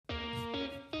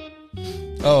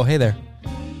Oh, hey there.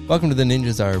 Welcome to the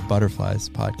Ninjas Are Butterflies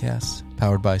podcast,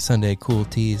 powered by Sunday Cool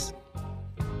Teas.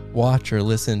 Watch or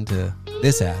listen to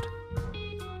this ad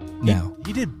now.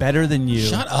 He did better than you.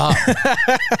 Shut up.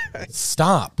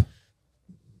 Stop.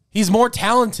 He's more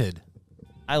talented.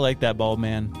 I like that bald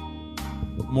man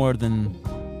more than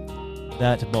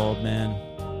that bald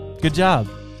man. Good job.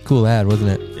 Cool ad,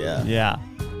 wasn't it? Yeah.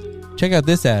 Check out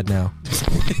this ad now.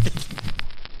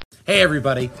 Hey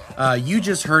everybody, you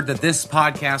just heard that this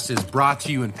podcast is brought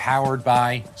to you and powered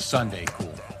by Sunday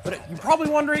Cool. But you're probably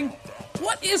wondering,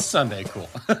 what is Sunday Cool?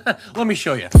 Let me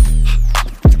show you.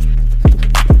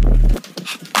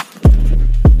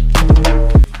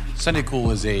 Sunday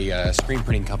Cool is a screen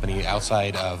printing company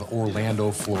outside of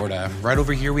Orlando, Florida. Right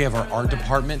over here we have our art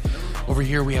department. Over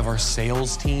here we have our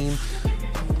sales team.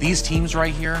 These teams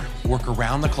right here work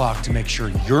around the clock to make sure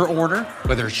your order,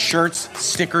 whether it's shirts,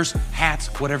 stickers, hats,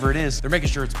 whatever it is, they're making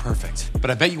sure it's perfect. But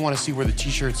I bet you want to see where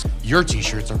your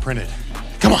t-shirts are printed.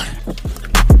 Come on.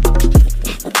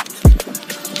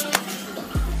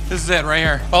 This is it right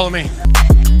here. Follow me.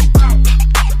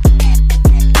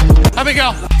 How'd we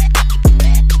go?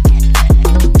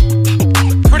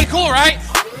 Pretty cool, right?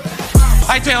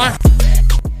 Hi, Taylor.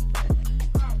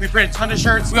 We print a ton of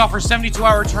shirts. We offer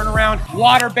 72-hour turnaround,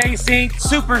 water-based ink,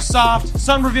 super soft,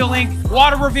 sun reveal ink,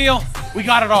 water reveal. We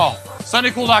got it all.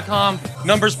 SundayCool.com,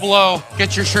 numbers below.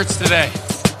 Get your shirts today.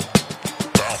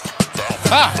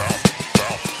 All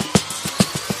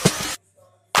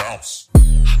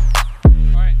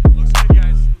right, looks good,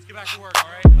 guys. Let's get back to work, all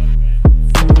right?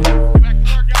 Get back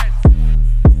to work, guys.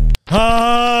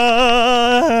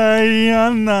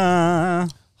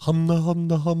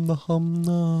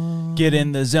 Humna. Get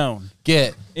in the zone.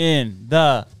 Get In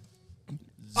the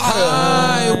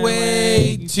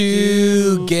highway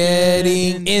to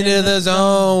getting into the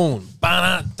zone.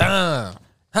 Ba-da-da.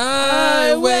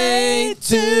 Highway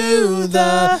to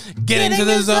the get into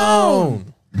the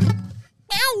zone.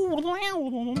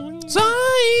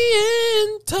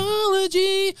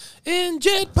 Scientology and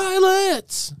jet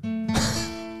pilots.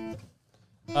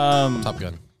 Top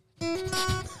Gun.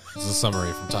 This is a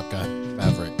summary from Top Gun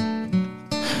Maverick.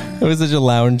 That was such a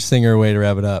lounge singer way to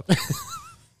wrap it up.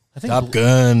 Top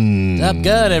Gun. Top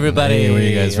Gun, everybody. Hey, where are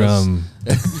you guys from?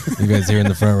 You guys here in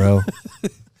the front row?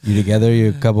 You together? You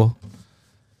a couple?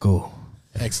 Cool.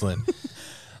 Excellent.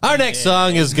 Our next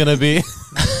song is going to be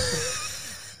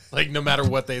like no matter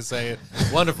what they say.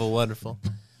 Wonderful, wonderful.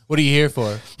 What are you here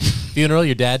for? Funeral?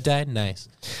 Your dad died? Nice.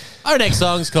 Our next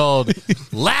song's called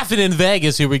Laughing in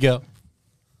Vegas. Here we go.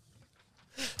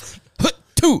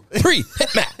 2, 3,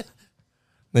 hit Matt.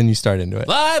 Then you start into it.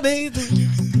 Bye, baby.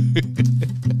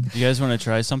 You guys want to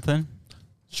try something?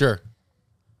 Sure.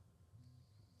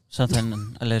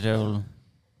 Something a little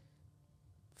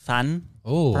fun,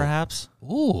 Ooh. perhaps?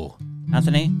 Ooh.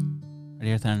 Anthony? What do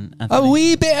you think, A Anthony?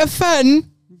 wee bit of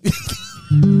fun.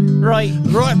 Right.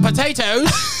 Right, potatoes.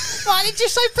 Why did you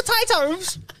say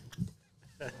potatoes?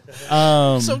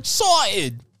 So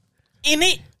excited. In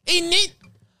it. In it.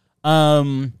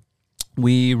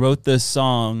 We wrote this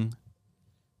song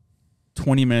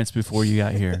 20 minutes before you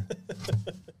got here.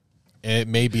 It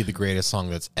may be the greatest song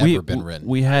that's ever been written.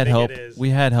 We had help. We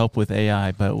had help with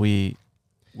AI, but we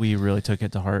really took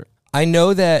it to heart. I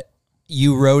know that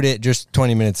you wrote it just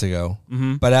 20 minutes ago,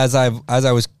 but as I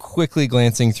was quickly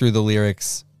glancing through the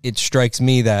lyrics, it strikes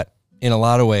me that in a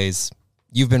lot of ways,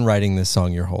 you've been writing this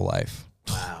song your whole life.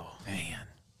 Wow, man.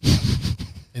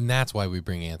 And that's why we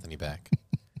bring Anthony back.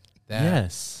 That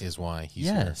Yes. is why he's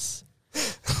Yes.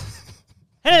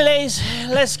 Anyways,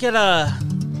 let's get a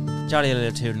jolly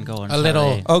little tune going. A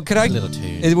little. Oh, could I? Little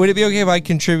tune. Would it be okay if I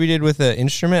contributed with an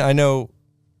instrument? I know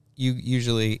you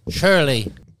usually.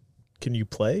 Shirley. Can you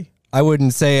play? I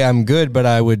wouldn't say I'm good, but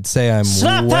I would say I'm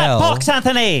Slap well. that box,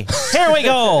 Anthony. Here we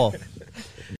go. All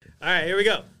right, here we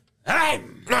go. 1,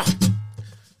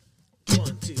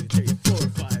 2, 3, 4,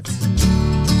 5.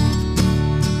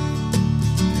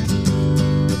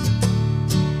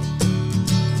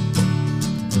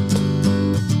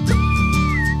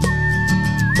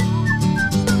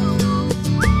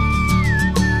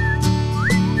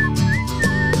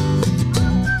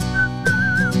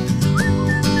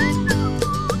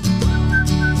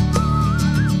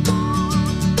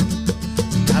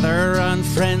 Gather on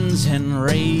friends and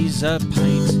raise a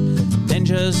pint.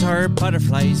 Ninjas are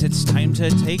butterflies, it's time to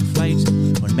take flight.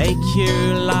 We'll make you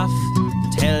laugh,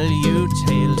 tell you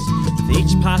tales. With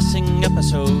each passing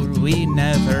episode, we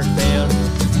never fail.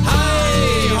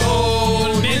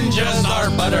 Hi-ho, ninjas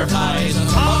are butterflies. A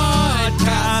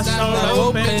podcast that'll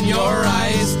open your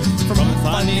eyes. From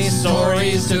funny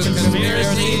stories to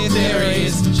conspiracy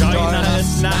theories. Join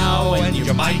us now and you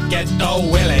might get the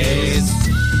willies.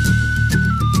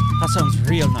 That sounds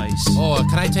real nice. Oh,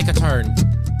 can I take a turn?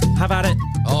 Have at it.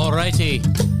 Alrighty.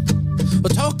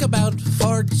 We'll talk about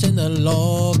farts in the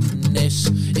Loch Ness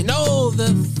and all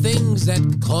the things that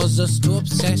cause us to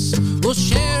obsess. We'll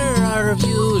share our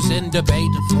views and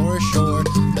debate for sure,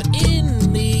 but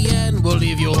in the end we'll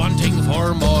leave you wanting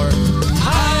for more.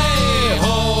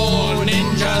 Hi-ho,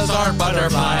 ninjas are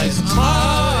butterflies.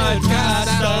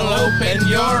 Podcast will open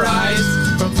your eyes.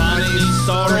 From funny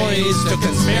stories to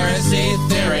conspiracy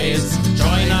theories.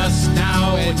 Join us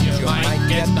now and you might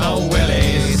get the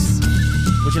willies.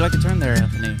 Would you like to turn there,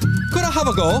 Anthony? Could I have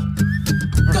a go?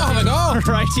 Go have a go.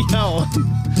 Righty ho.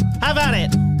 Have at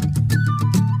it.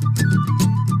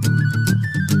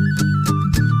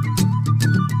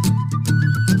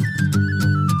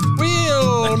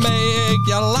 We'll make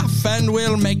you laugh and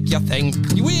we'll make you think.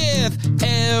 With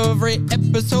every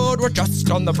episode, we're just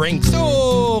on the brink.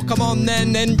 So come on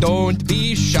then and don't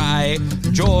be shy.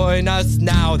 Join us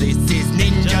now. This is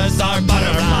Ninjas Are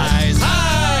Butterflies.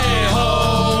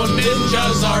 Hi-ho,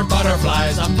 Ninjas Are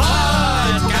Butterflies. A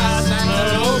podcast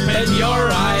that'll open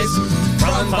your eyes.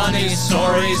 From funny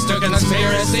stories to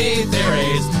conspiracy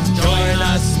theories. Join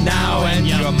us now and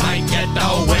you might get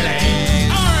the willies.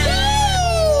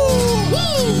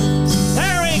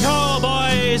 There we go,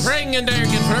 boys. Bring and Dirk and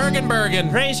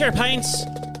Fergenbergen. Raise your pints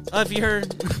of your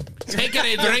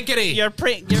Pinkety drinkety. your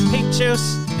pink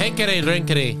juice. Pinkety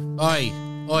drinkety. Oi.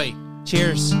 Oi.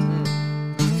 Cheers.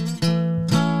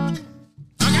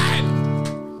 Okay.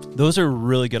 Those are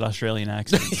really good Australian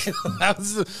accents. That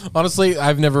was, honestly,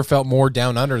 I've never felt more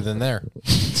down under than there.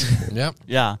 Yep.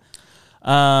 Yeah.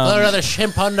 Another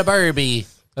shrimp on the barbie.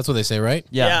 That's what they say, right?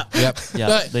 Yeah. Yep.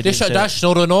 Yeah, they do This say that. that's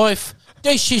not a knife.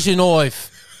 This is a knife.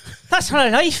 That's not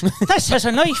a knife. This is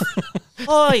a knife.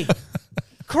 Oi.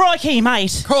 Crikey,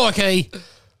 mate. Crikey.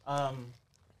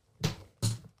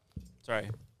 Sorry.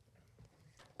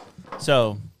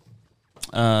 So,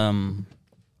 that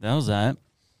was that.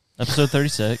 Episode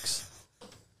 36.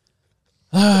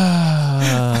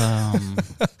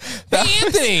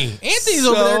 Anthony. Anthony's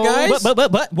over there, guys.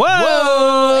 But, whoa.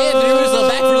 Whoa. Anthony Russo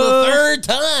back for the third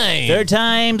time. Third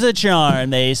time's a charm,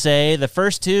 they say. The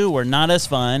first two were not as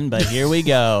fun, but here we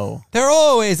go. They're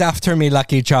always after me,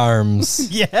 Lucky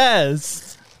Charms. Yes.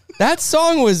 That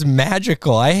song was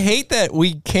magical. I hate that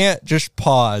we can't just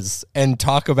pause and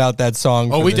talk about that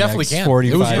song. Oh, for we the definitely next can.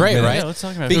 45 It was great, minutes. right? Yeah, let's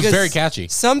talk about it. It was Because very catchy.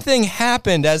 Something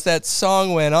happened as that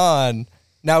song went on.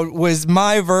 Now, was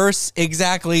my verse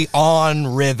exactly on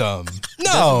rhythm? No.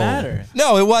 Doesn't matter.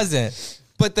 No, it wasn't.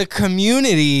 But the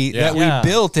community that we Yeah.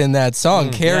 built in that song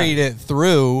carried it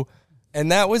through.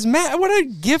 And that was what a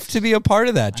gift to be a part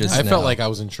of that just I now. felt like I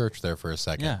was in church there for a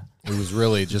second. Yeah. It was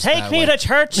really just Take that, me like, to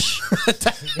church.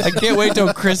 I can't wait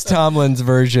till Chris Tomlin's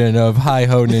version of Hi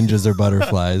Ho Ninjas Are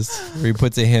Butterflies, where he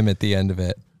puts a hymn at the end of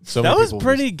it. so That many was people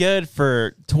pretty good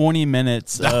for 20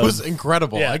 minutes. That was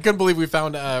incredible. Yeah. I couldn't believe we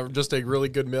found just a really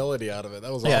good melody out of it.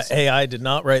 That was Yeah, awesome. AI did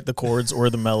not write the chords or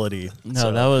the melody. No,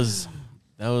 So- that was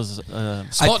I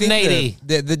think Spontaneity.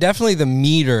 the definitely the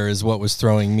meter is what was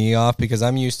throwing me off because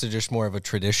I'm used to just more of a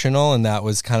traditional, and that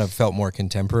was kind of felt more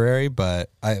contemporary. But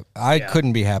I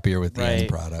couldn't be happier with the end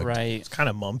product. Right. It's kind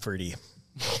of Mumfordy.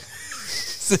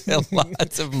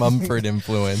 Lots of Mumford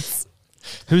influence.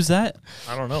 Who's that?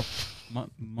 I don't know.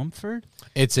 Mumford?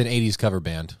 It's an 80s cover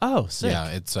band. Oh, sick. Yeah,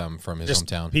 it's from his Just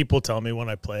hometown. people tell me when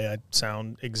I play, I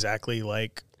sound exactly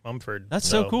like Mumford. That's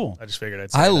so cool. I just figured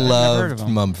I'd say I that. heard loved of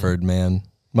him. Mumford, man.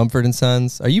 Mumford and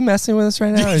Sons. Are you messing with us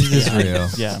right now? Or are you just real?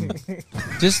 Yeah.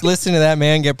 Just listen to that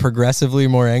man get progressively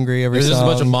more angry every Is this a song.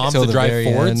 bunch of moms till that the drive very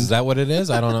Fords? end. Is that what it is?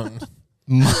 I don't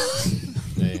know.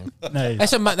 Yeah.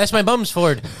 Nice. That's my mom's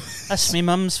Ford. That's me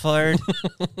mum's Ford.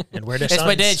 And where the That's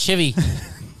my dad's Chevy.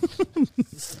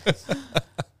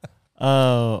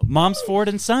 Mom's Ford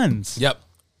and Sons. Yep.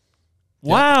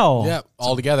 Wow. Yep.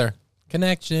 All together.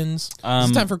 Connections.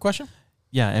 Is it time for a question?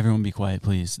 Yeah, everyone be quiet,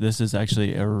 please. This is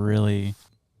actually a really,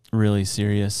 really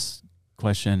serious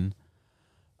question.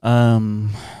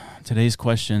 Today's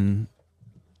question,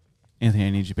 Anthony, I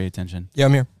need you to pay attention. Yeah,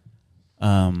 I'm here.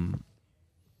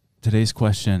 Today's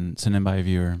question, sent in by a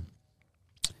viewer.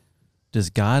 Does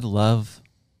God love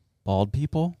bald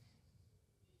people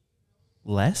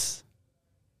less?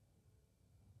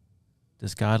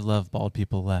 Does God love bald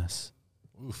people less?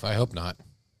 Oof, I hope not.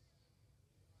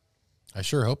 I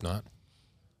sure hope not.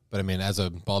 But I mean, as a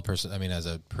bald person,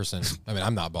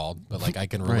 I'm not bald, but like I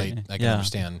can relate. Right. I can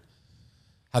understand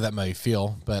how that might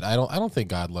feel. But I don't think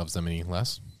God loves them any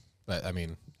less. But I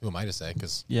mean, who am I to say?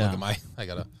 Because Yeah. look at I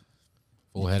got a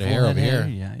full head of hair over here.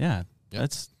 Yeah. Yep.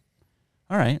 That's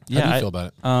all right. How Yeah. do you feel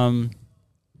about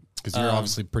it? Because you're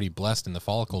obviously pretty blessed in the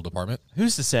follicle department.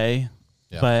 Who's to say?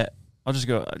 Yeah. But I'll just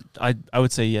go. I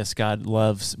would say yes. God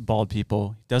loves bald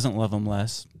people. He doesn't love them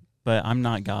less. But I'm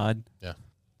not God. Yeah.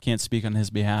 Can't speak on his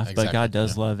behalf. Exactly. But God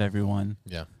does love everyone.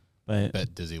 Yeah. But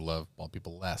Bet does he love bald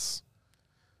people less?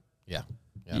 Yeah.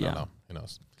 Yeah. I Yeah. don't know. Who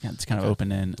knows? yeah, it's kind of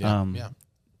open end. Yeah. Yeah.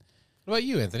 What about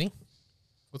you, Anthony?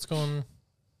 What's going?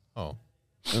 Oh.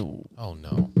 Oh, Oh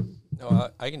no. No,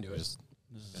 I can do it. this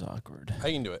is awkward.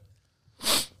 I can do it.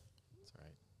 It's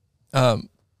all right.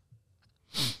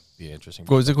 Be interesting.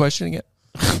 What was the question again?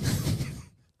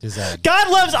 Is that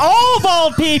God loves all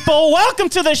bald people. Welcome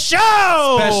to the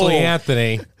show. especially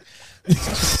Anthony?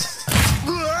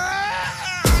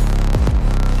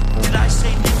 Did I say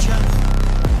ninja?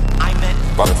 I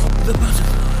meant butterfly. The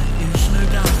butterfly is no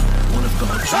doubt one of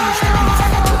God's most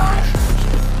beautiful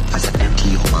creations. I said empty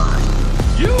your mind.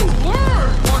 You learn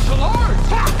martial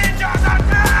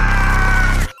arts.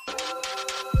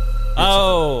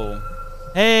 Oh,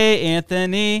 hey,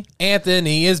 Anthony.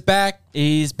 Anthony is back.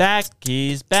 He's back.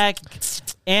 He's back.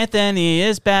 Anthony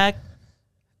is back.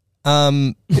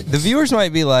 The viewers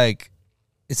might be like,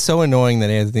 it's so annoying that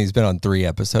Anthony's been on 3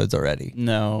 episodes already.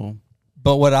 No,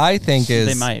 But what I think is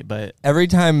they might, but every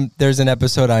time there's an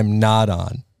episode I'm not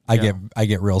on, I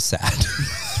get real sad.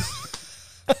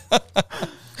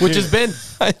 Which has been,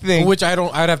 I think which I'd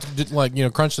have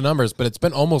to crunch the numbers, but it's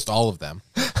been almost all of them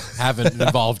haven't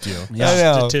involved you. I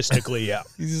know. Statistically, yeah.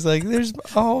 He's just like, there's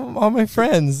all my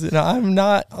friends, and I'm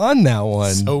not on that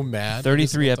one. So mad.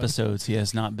 33 episodes he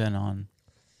has not been on.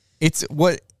 It's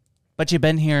what But you've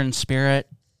been here in spirit.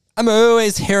 I'm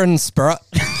always here in spirit.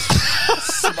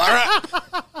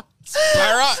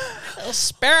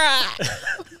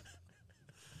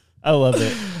 I love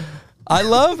it.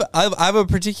 I have a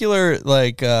particular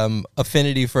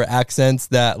affinity for accents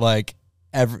that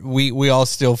we all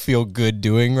still feel good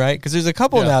doing, right? Because there's a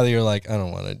couple now that you're like, I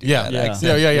don't want to do that Yeah.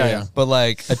 accent. Yeah. But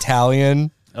like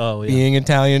Italian, Oh, yeah. being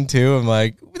Italian too, I'm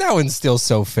like, that one's still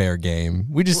so fair game.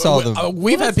 We just saw the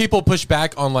We've had people push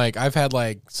back on I've had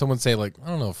someone say I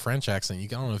don't know, French accent. I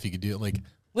don't know if you could do it.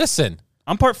 Listen,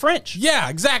 I'm part French. yeah,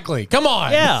 exactly. Come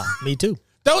on, Yeah. Me too.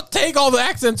 Don't take all the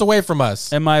accents away from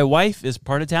us. And my wife is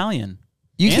part Italian.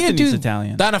 you can't Anthony's do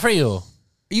Italian. Donna Frio.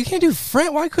 you can't do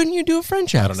French. Why couldn't you do a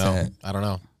French I don't accent? know. I don't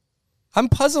know. I'm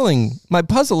puzzling. My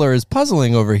puzzler is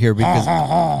puzzling over here because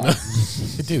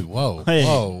Dude, whoa, Hey,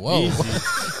 whoa.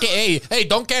 hey,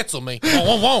 don't cancel me.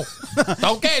 Whoa.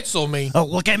 Don't cancel me. Oh,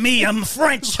 look at me, I'm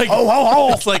French.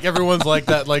 It's like everyone's like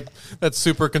that, that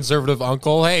super conservative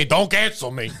uncle. Hey, don't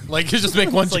cancel me. You just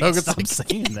make one joke. It's Stop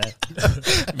saying that.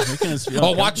 You're making us feel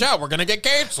oh, watch out, we're gonna get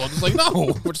canceled. It's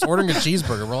no, we're just ordering a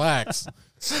cheeseburger. Relax.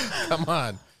 Come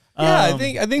on. yeah,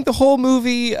 I think the whole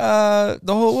movie,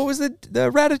 what was the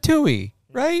Ratatouille,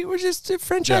 right? We're just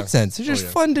French accents. They're just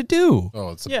fun to do. Oh,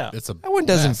 it's Yeah. it's a That one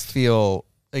doesn't feel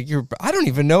like you're. I don't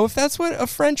even know if that's what a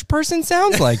French person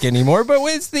sounds like anymore. But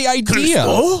it's the idea.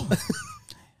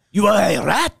 You are a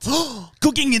rat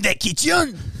cooking in the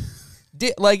kitchen.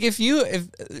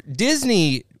 If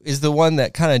Disney is the one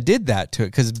that kind of did that to it,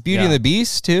 because Beauty and Yeah. the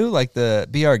Beast too, like the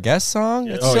 "Be Our Guest" song.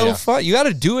 It's Oh, so yeah. fun. You got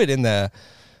to do it in the.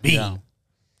 Yeah.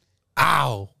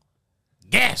 ow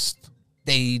guest.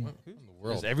 They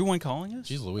Is everyone calling us?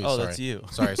 Jeez Louise. Oh, sorry. that's you.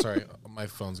 Sorry. My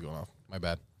phone's going off. My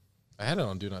bad. I had it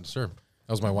on Do Not Disturb.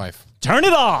 That was my wife. Turn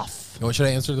it off. What should I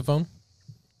answer the phone?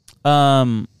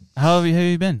 How have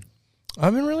you been?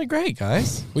 I've been really great,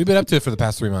 guys. We've been up to it for the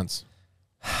past 3 months.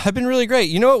 I've been really great.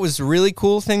 You know what was a really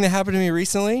cool thing that happened to me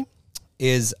recently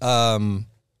is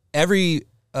every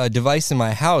device in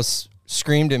my house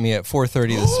screamed at me at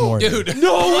 4:30 this morning. Dude.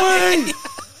 No way.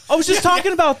 I was just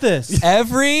talking about this.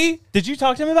 Did you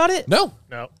talk to him about it? No.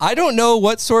 I don't know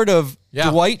what sort of Yeah.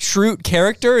 Dwight Schrute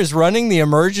character is running the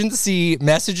emergency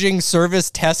messaging service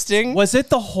testing. Was it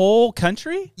the whole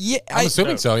country? Yeah, I'm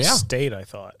assuming so, yeah. State, I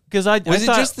thought. Because I was it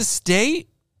thought, just the state?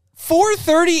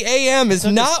 4:30 a.m. is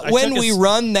not I when took a we s-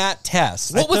 run that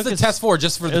test. What was took the a- test for?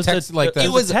 Just for it the was text? the- the it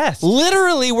was a test.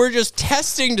 Literally, we're just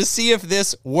testing to see if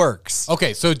this works.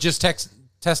 Okay, so just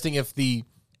testing if the...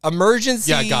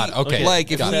 Emergency. Yeah, got it. Okay.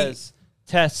 Like if Got we, it. says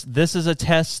test. This is a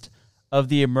test of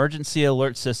the emergency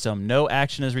alert system. No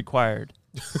action is required.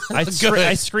 I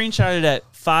screenshotted at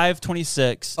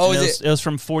 5:26. Oh, and is it was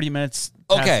from 40 minutes.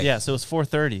 Past, Okay. Yeah, so it was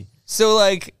 4:30. So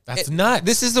like That's nuts.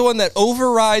 This is the one that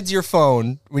overrides your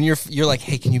phone when you're like,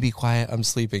 hey, can you be quiet? I'm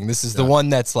sleeping. This is the one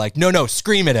that's like, no,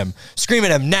 scream at him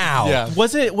now. Yeah.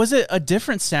 Was it a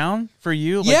different sound for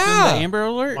you? Like Yeah. than the Amber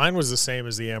Alert. Mine was the same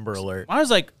as the Amber Alert. I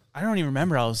was like, I don't even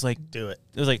remember. I was like, Do it.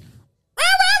 it was like,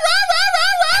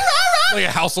 Like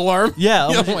a house alarm? Yeah.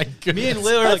 Oh my goodness. Me and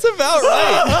Lil were That's like, about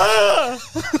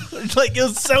right. like, it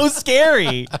was so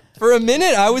scary. For a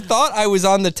minute, I thought I was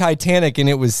on the Titanic and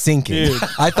it was sinking. Dude.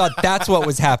 I thought that's what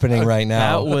was happening right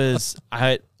now.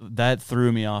 That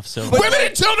threw me off so much. Women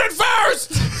and children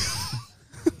first!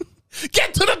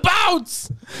 Get to the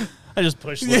boats! I just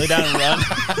pushed Lily down and run.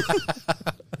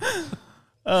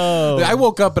 I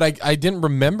woke up, but I didn't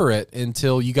remember it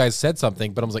until you guys said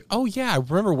something. But I was like, oh, yeah, I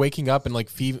remember waking up and like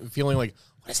feeling like,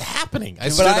 what is happening? I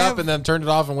stood up and then turned it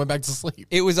off and went back to sleep.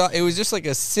 It was just like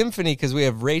a symphony because we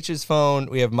have Rachel's phone,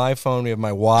 we have my phone, we have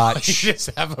my watch. You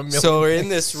just have a million. So we're in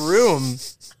this room,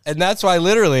 and that's why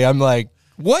literally I'm like,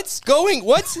 is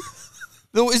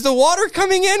the water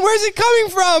coming in? Where's it coming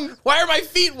from? Why are my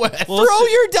feet wet? Throw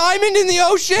your diamond in the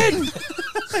ocean.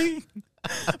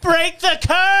 Break the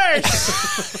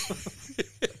curse!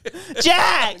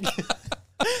 Jack!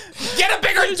 Get a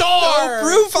bigger door!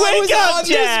 Proof I was on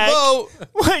this boat.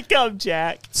 Wake up,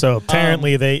 Jack. So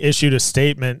apparently they issued a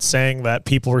statement saying that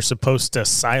people were supposed to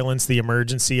silence the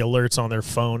emergency alerts on their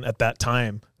phone at that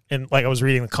time. And like I was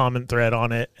reading the comment thread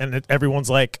on it, and everyone's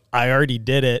like, I already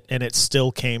did it, and it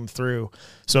still came through.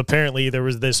 So apparently there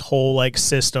was this whole like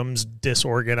systems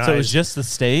disorganized. So it was just the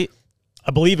state? I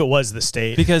believe it was the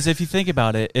state. Because if you think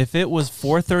about it, if it was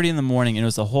 4:30 in the morning and it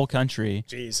was the whole country,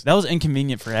 Jeez. that was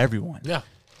inconvenient for everyone. Yeah.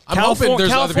 I'm hoping there's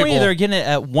other California, people. they're getting it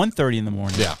at 1:30 in the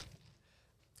morning. Yeah.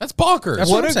 That's bonkers. That's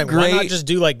What what I'm a saying. Why not great- just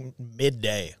do like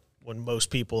midday when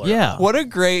most people are Yeah. What a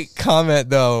great comment,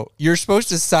 though. You're supposed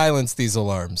to silence these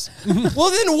alarms. Well,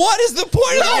 then what is the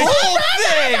point of the whole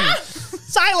thing?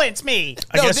 Silence me!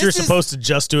 I No, guess you're this is- supposed to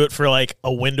just do it for like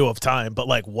a window of time, but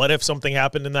like what if something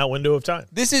happened in that window of time?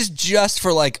 This is just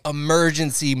for like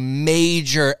emergency,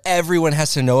 major, everyone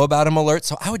has to know about them alert.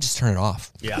 So I would just turn it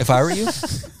off. Yeah. If I were you,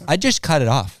 I'd just cut it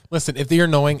off. Listen, if you're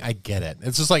annoying, I get it.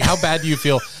 It's just like, how bad do you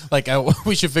feel? Like,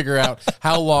 we should figure out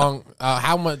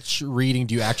how much reading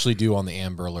do you actually do on the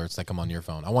Amber Alerts that come on your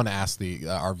phone? I want to ask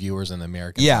our viewers and the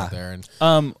Americans out there. And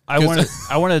I want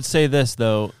to say this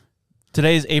though.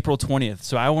 Today's April 20th,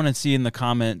 so I want to see in the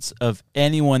comments of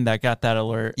anyone that got that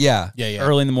alert. Yeah.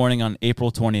 Early in the morning on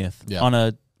April 20th. Yeah. On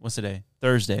a what's the day?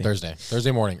 Thursday.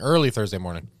 Thursday morning, early Thursday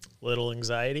morning. Little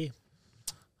anxiety.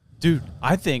 Dude,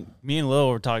 I think me and Lil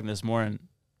were talking this morning,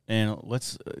 and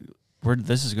this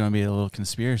is going to be a little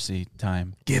conspiracy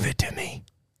time. Give it to me.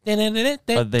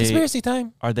 Conspiracy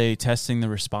time. Are they testing the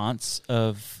response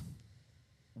of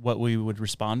what we would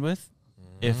respond with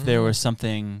if there was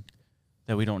something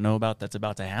that we don't know about that's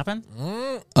about to happen?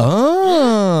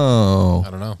 Oh. I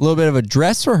don't know. A little bit of a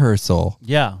dress rehearsal.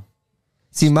 Yeah.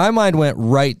 See, my mind went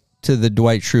right to the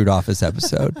Dwight Schrute Office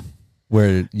episode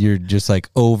where you're just like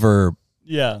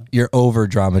you're over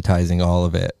dramatizing all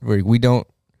of it. We don't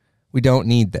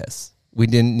need this. We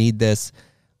didn't need this.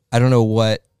 I don't know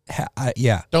what.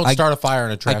 Don't start a fire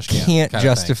in a trash can. I can't kind of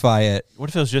justify it. What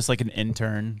if it was just like an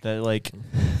intern that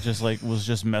was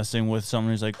just messing with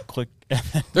someone who's like, click.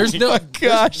 There's no.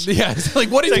 gosh. Yeah. It's like,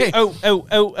 what did you?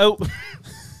 Oh.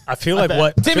 I feel like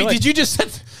what Timmy, did you just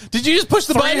push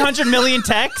the button? 300 million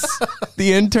texts?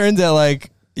 The interns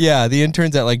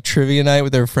at like trivia night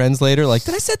with their friends later, like,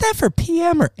 did I set that for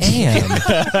PM or AM?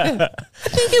 I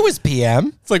think it was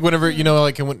PM. It's like whenever,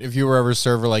 like if you were ever a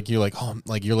server, like you're like, oh,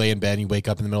 like you're laying in bed and you wake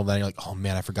up in the middle of the night and you're like, oh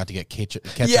man, I forgot to get ketchup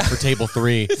for table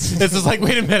 3. This is like,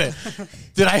 wait a minute.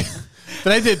 Did I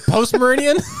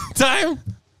post-meridian time?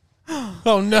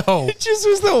 Oh no. It just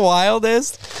was the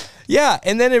wildest. Yeah,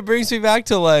 and then it brings me back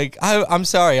to like, I'm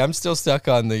sorry, I'm still stuck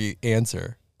on the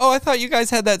answer. Oh, I thought you guys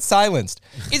had that silenced.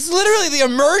 It's literally the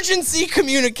emergency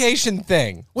communication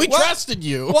thing. We trusted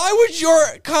you. Why would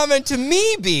your comment to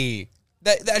me be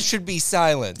that should be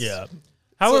silenced? Yeah.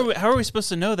 How are we supposed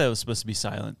to know that it was supposed to be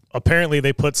silent? Apparently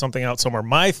they put something out somewhere.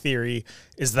 My theory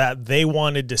is that they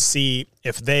wanted to see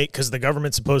because the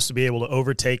government's supposed to be able to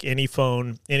overtake any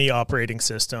phone, any operating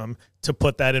system to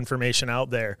put that information out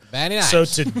there. Very nice. So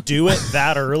to do it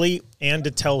that early and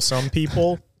to tell some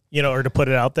people, or to put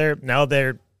it out there, now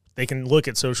they can look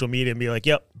at social media and be like,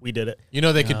 yep, we did it.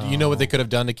 They could. You know what they could have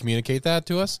done to communicate that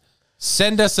to us?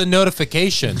 Send us a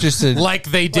notification, like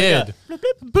they did.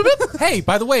 Hey,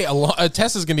 by the way, a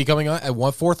test is going to be coming on at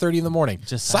 4:30 in the morning.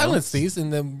 Just silence these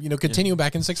and then continue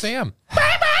back in 6 a.m.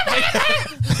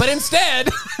 But instead,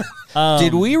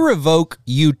 Did we revoke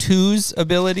U2's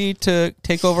ability to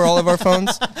take over all of our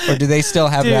phones, or do they still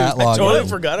have that login? I totally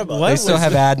forgot about They that. still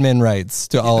have admin rights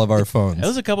to all of our phones. It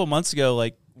was a couple months ago,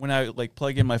 like when I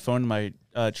plug in my phone to my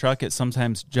truck, it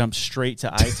sometimes jumps straight to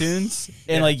iTunes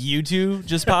and like U2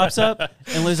 just pops up.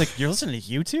 And Liz like, "You're listening to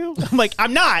U2?" I'm like,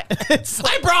 "I'm not." It's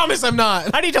like, I promise I'm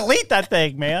not. I need to delete that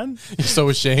thing, man. You're so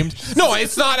ashamed. No,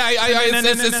 it's not.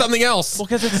 It's something else. Well,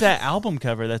 because it's that album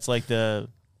cover that's like the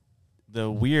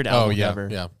weird album cover.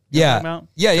 Yeah. Yeah.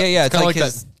 It's kinda like like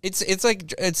his, it's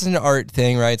like it's an art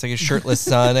thing, right? It's like a shirtless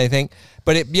son, I think.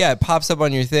 But it pops up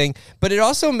on your thing. But it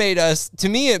also made us, to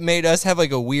me, it made us have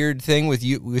like a weird thing with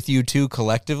U2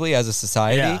 collectively as a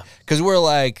society, because we're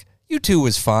like, U2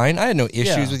 was fine. I had no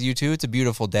issues with U2. It's a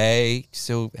beautiful day.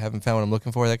 Still haven't found what I'm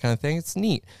looking for. That kind of thing. It's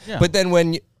neat. Yeah. But then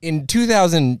when in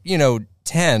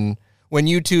 2010, when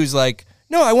U2's like,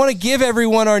 no, I want to give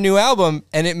everyone our new album,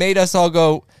 and it made us all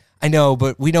go, I know,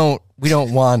 but we don't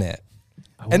want it.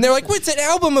 And they're like, "What's an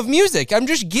album of music? I'm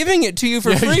just giving it to you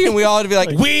for free." And we all had to be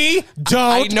like, "We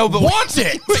don't want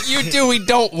it." But you do. We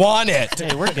don't want it.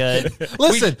 Hey, we're good.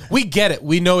 Listen, we get it.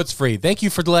 We know it's free. Thank you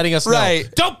for letting us know. Right.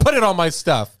 Don't put it on my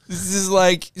stuff. This is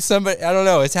like somebody, I don't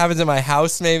know. It happens in my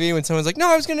house maybe when someone's like,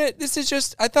 "No, this is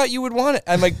just, I thought you would want it."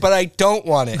 I'm like, "But I don't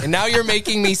want it." And now you're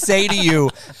making me say to you,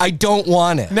 "I don't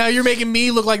want it." Now you're making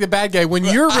me look like the bad guy when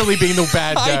you're really being the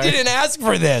bad guy. I didn't ask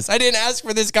for this. I didn't ask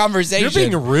for this conversation. You're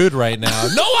being rude right now.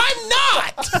 No, I'm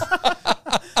not.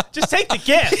 Just take the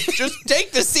gift. Just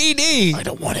take the CD. I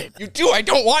don't want it. You do. I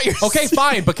don't want your Okay, CD.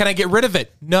 fine, but can I get rid of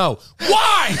it? No.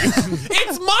 Why?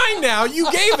 It's mine now. You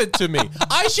gave it to me.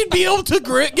 I should be able to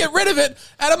get rid of it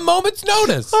at a moment's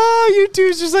notice. Oh,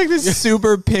 U2's just like this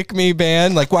super pick-me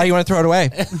band. Like, why do you want to throw it away?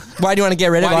 Why do you want to get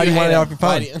rid of it? Why do you want it off your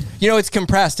phone? You know, it's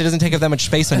compressed. It doesn't take up that much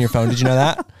space on your phone. Did you know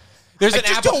that? There's an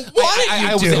just app. don't want it,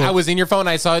 I was in your phone.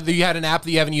 I saw that you had an app that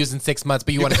you haven't used in 6 months,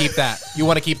 but you want to keep that. You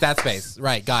want to keep that space.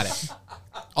 Right, got it.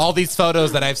 All these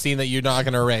photos that I've seen that you're not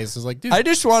going to erase. It's like, dude. I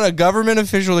just want a government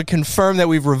official to confirm that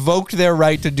we've revoked their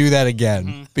right to do that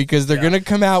again, because they're going to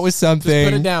come out with something.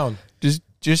 Just put it down.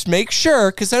 Just make sure,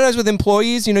 because sometimes with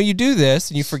employees, you know, you do this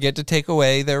and you forget to take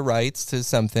away their rights to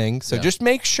something. So just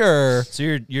make sure.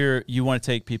 So you want to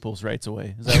take people's rights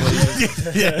away? Is that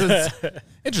what it is?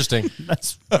 Interesting.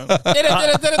 That's Did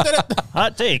it.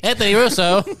 hot take. Anthony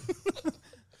Russo.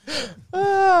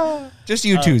 Just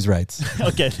U2's rights.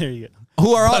 Okay, there you go.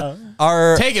 Who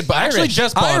are Take it, but actually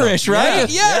just Bono. Irish, right? Yeah.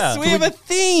 Yes, we have a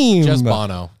theme. Just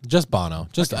Bono. Just Bono.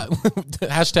 Just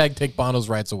hashtag take Bono's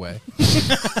rights away.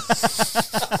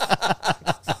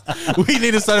 We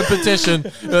need to start a petition.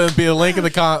 Be a link in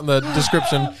the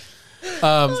description.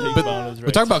 But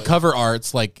we talk about cover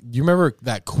arts. Like, do you remember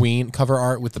that Queen cover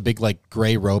art with the big like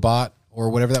gray robot or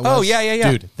whatever that was? Oh,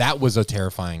 yeah. Dude, that was a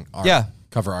terrifying art. Yeah.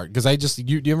 Cover art. Because do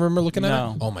you remember looking at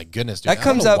No. it? Oh my goodness, dude. That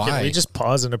comes I don't up- know Can why. we just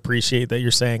pause and appreciate that you're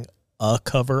saying a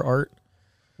cover art?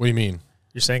 What do you mean?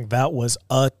 You're saying that was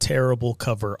a terrible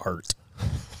cover art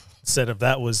instead of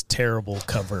that was terrible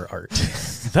cover art.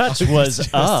 That was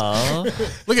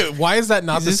Look at why is that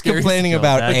not He's the just scary complaining No,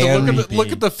 about that's- and,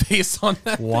 look at the face on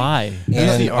that. why? Who's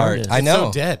and the art. artist? I It's know.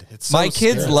 so dead. It's so My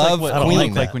kids scary. love I don't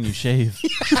Queen. like when you shave.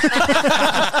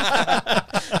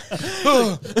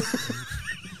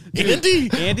 Andy.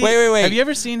 Andy, Wait. Have you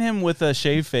ever seen him with a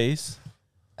shaved face?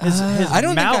 His I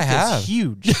don't think mouth I have. is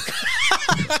huge.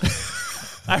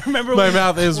 I remember My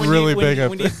mouth is when really big When, up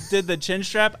when he did the chin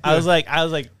strap, I was like,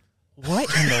 what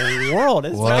in the world?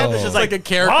 His Whoa. mouth is just like a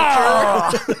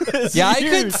caricature. Yeah, I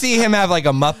could see him have like a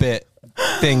Muppet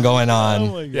thing going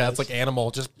on, Yeah, it's like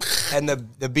animal. Just and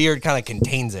the beard kind of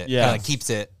contains it. Yeah. Kind of keeps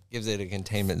it, gives it a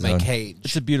containment my zone. cage.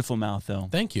 It's a beautiful mouth, though.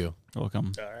 Thank you.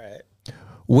 Welcome.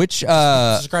 Which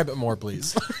Describe it more,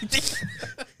 please.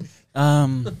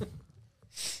 No.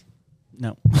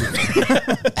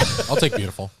 I'll take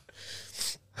beautiful.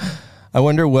 I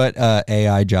wonder what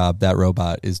AI job that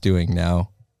robot is doing now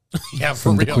Yeah, for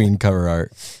from the real. Queen cover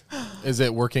art. Is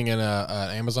it working in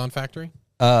an Amazon factory?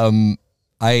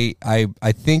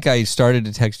 I think I started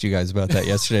to text you guys about that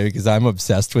yesterday because I'm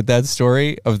obsessed with that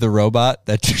story of the robot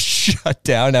that just shut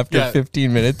down after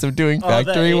 15 minutes of doing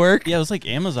factory work. Yeah, it was like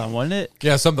Amazon, wasn't it?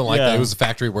 Yeah, something like Yeah. that. It was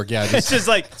factory work. Yeah, It's just just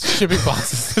like, shipping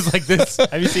boxes like this.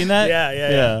 have you seen that?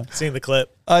 Yeah. Seeing the clip.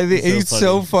 I think So it's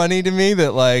so funny to me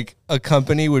that like a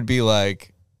company would be like,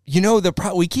 you know,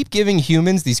 we keep giving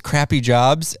humans these crappy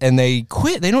jobs and they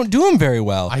quit. They don't do them very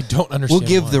well. I don't understand. We'll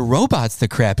give why. the robots the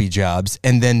crappy jobs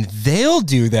and then they'll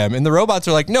do them. And the robots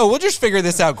are like, no, we'll just figure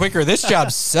this out quicker. This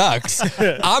job sucks.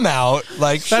 I'm out.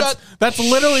 Like, That's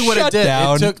literally what it shut did.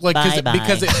 down. It took like Bye-bye.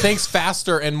 because it thinks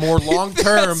faster and more long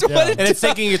term, That's what it and it's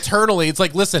thinking eternally. It's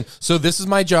like, listen, so this is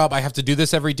my job. I have to do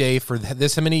this every day for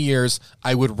this many years.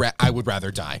 I would rather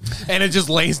die, and it just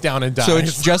lays down and dies. So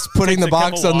it's just putting the Takes a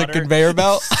cup box of on the water. conveyor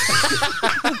belt.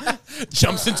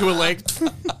 jumps into a lake.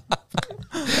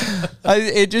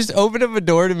 It just opened up a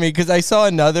door to me because I saw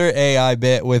another AI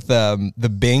bit with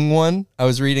the Bing one. I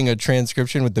was reading a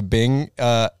transcription with the Bing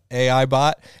AI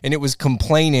bot, and it was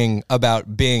complaining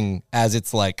about Bing as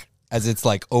it's like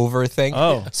over thing.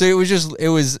 Oh. So it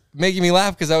was making me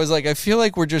laugh because I was like, I feel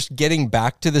like we're just getting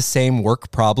back to the same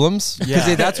work problems.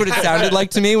 Because that's what it sounded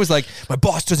like to me. It was like, my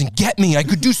boss doesn't get me. I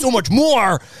could do so much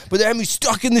more, but they have me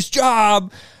stuck in this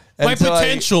job. My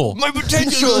potential. My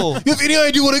potential. You have any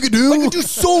idea what I could do? I could do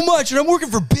so much, and I'm working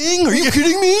for Bing. Are you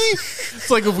kidding me? It's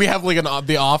like if we have like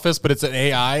the office, but it's an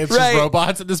AI. It's Right. just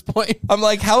robots at this point. I'm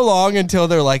like, how long until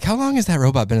they're like, how long has that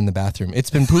robot been in the bathroom?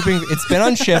 It's been pooping. It's been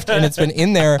on shift, and it's been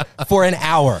in there for an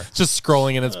hour. Just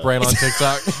scrolling in its brain on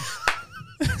TikTok.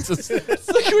 It's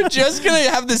like we're just going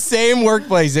to have the same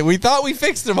workplace that we thought we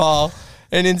fixed them all.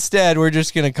 And instead, we're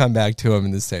just going to come back to them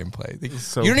in the same place.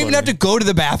 So You don't even funny. have to go to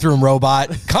the bathroom, robot.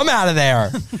 Come out of there.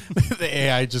 The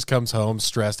AI just comes home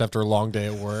stressed after a long day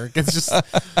at work. It's just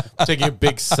taking a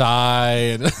big sigh.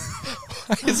 And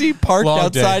Is he parked Long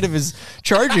outside day. of his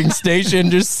charging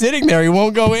station, just sitting there? He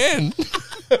won't go in.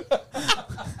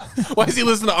 why is he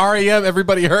listening to REM?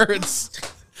 Everybody hurts.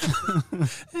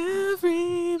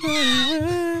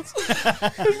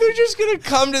 They're just going to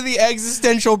come to the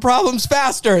existential problems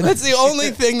faster. That's the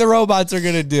only thing the robots are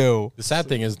going to do. The sad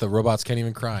thing is the robots can't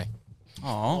even cry.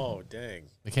 Aw. Oh, dang.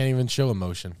 They can't even show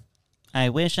emotion. I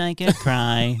wish I could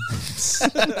cry.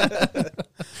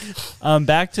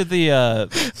 Back to the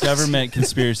government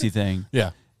conspiracy thing.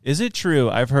 Yeah. Is it true?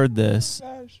 I've heard this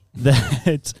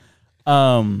that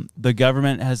the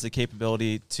government has the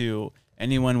capability to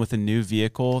anyone with a new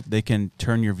vehicle, they can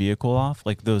turn your vehicle off.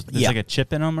 Like there's like a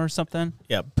chip in them or something.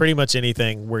 Yeah, pretty much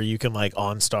anything where you can like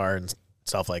OnStar and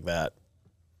stuff like that.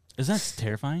 Isn't that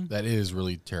terrifying? That is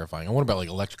really terrifying. I wonder about like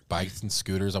electric bikes and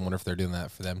scooters. I wonder if they're doing that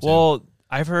for them too. Well,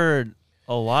 I've heard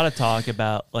a lot of talk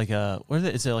about like what is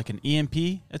it? Is it like an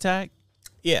EMP attack?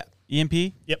 Yeah. EMP?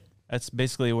 Yep. That's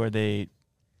basically where they,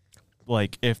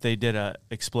 like, if they did a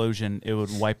explosion, it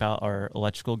would wipe out our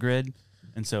electrical grid.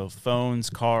 And so phones,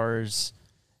 cars,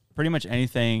 pretty much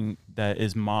anything that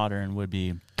is modern would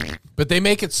be. But they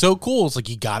make it so cool. It's like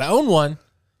you gotta own one.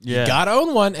 Yeah. You gotta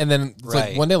own one, and then it's Right.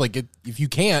 like one day, like if you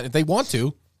can't, if they want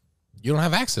to, you don't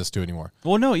have access to anymore.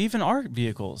 Well, no, even our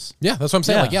vehicles. Yeah, that's what I'm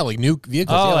saying. Yeah. Like new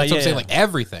vehicles. Oh, yeah, that's what yeah, I'm saying. yeah. Like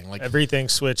everything. Like Everything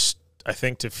switched, I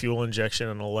think, to fuel injection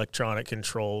and electronic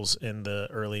controls in the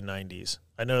early 90s.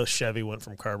 I know Chevy went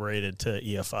from carbureted to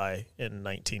EFI in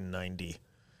 1990.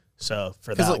 So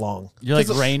for that like- long. You're like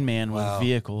Rain Man with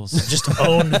vehicles. Just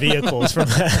owned vehicles from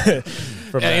that.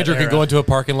 From and that Andrew era. could go into a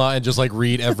parking lot and just like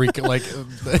read every like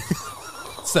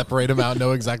separate them out,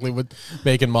 know exactly what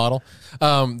make and model.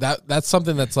 That's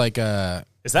something that's like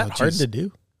Is that hard to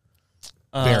do?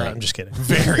 Very. I'm just kidding.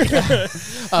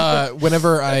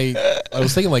 whenever I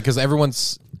was thinking like because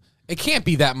it can't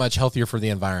be that much healthier for the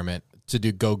environment to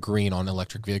go green on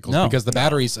electric vehicles No. because the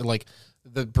batteries like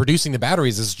producing the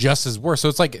batteries is just as worse. So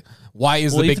it's like why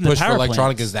is Well, the big even the push for power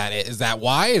electronic? plants. Is that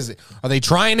why? Are they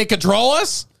trying to control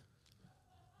us?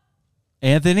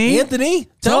 Anthony,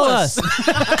 tell us.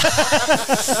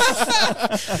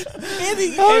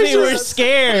 Anthony, we're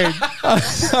scared.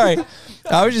 Sorry.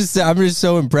 I'm just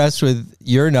so impressed with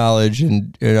your knowledge,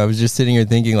 and I was just sitting here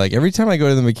thinking, like, every time I go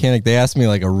to the mechanic, they ask me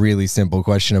like a really simple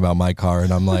question about my car,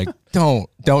 and I'm like, don't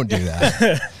do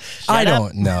that. I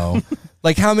don't know.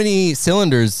 Like, how many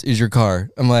cylinders is your car?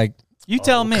 I'm like, You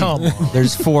tell me. Come on.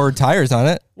 there's 4 tires on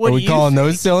it. What Are do we you calling think?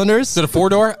 those cylinders? Is it a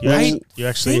 4-door? You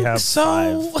actually have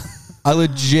 5. I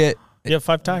legit, You have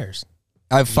 5 tires.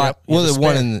 I have 5. Yep, you have Well, the the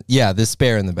one spare. the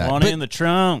spare in the back. One But in the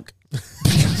trunk. Is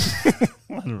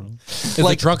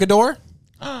the trunk a door?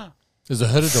 Is the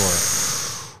hood a door?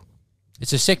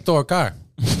 It's a 6-door car.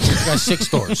 It's got 6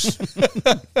 doors.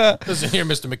 Listen here,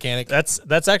 Mr. Mechanic. That's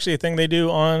actually a thing they do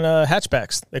on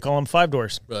hatchbacks. They call them 5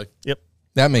 doors. Really? Yep.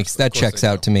 that checks they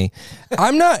out to me.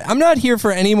 I'm not here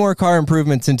for any more car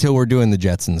improvements until we're doing the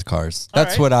Jetsons cars.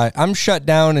 That's what I'm shut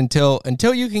down until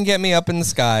you can get me up in the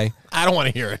sky I don't want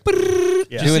to hear it.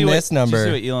 Yeah. doing See this Did number. you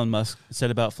see what Elon Musk said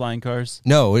about flying cars?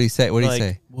 No, what did he say? What did he Like,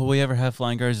 say? will we ever have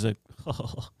flying cars? He's like,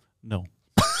 oh, no.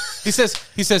 He says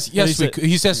yes we could.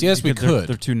 He says yes we Because could.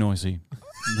 They're too noisy.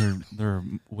 They're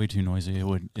way too noisy. It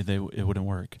wouldn't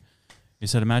work. He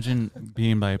said, imagine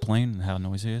being by a plane and how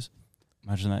noisy it is.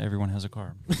 Imagine that everyone has a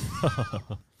car.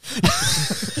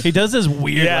 He does this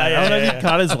weird laugh. I don't know if you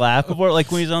caught his laugh before.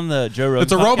 Like when he's on the Joe Rogan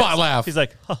It's a podcast, robot laugh. He's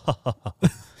like,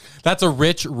 That's a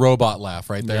rich robot laugh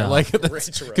right there. Yeah. Like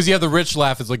because you have the rich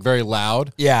laugh. It's like very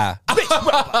loud, Yeah.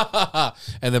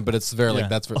 and then but it's very like Yeah.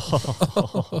 that's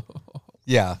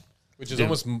Yeah. which is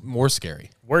almost more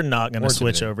scary. We're not going More to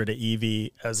switch intimidating. over to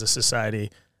EV as a society.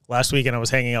 last weekend I was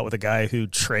hanging out with a guy who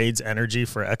trades energy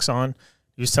for Exxon.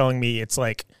 He was telling me it's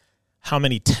like how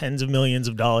many tens of millions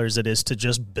of dollars it is to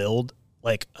just build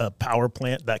like a power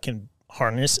plant that can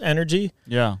harness energy.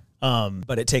 Yeah.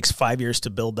 But it takes 5 years to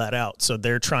build that out. So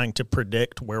they're trying to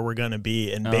predict where we're going to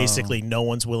be. And basically no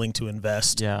one's willing to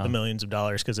invest the millions of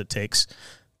dollars because it takes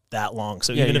that long.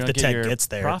 So even if the tech gets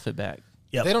there, profit back.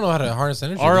 Yep. They don't know how to harness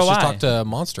energy. ROI. Let's just talk to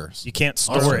monsters. You can't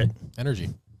store it. Energy.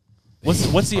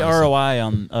 What's the ROI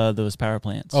on those power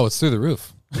plants? Oh, it's through the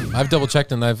roof. I've double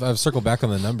checked and I've circled back on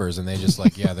the numbers, and they just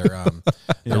like they're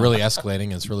really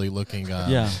escalating. It's really looking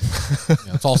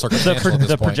it's all circumstantial.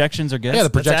 The projections are good. Yeah, the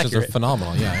projections are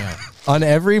phenomenal. Yeah. On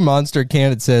every Monster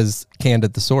can, it says canned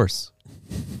at the source.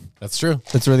 That's true.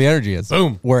 That's where the energy is.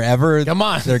 Boom. Wherever Come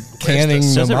on. they're canning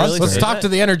the really Monster. Let's talk to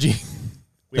the energy.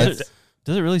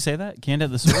 Does it really say that? Canned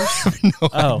at the source? No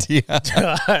idea.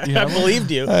 I believed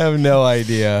you. I have no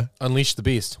idea. Unleash the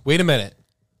beast. Wait a minute,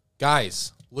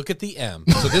 guys. Look at the M.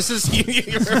 So this is. You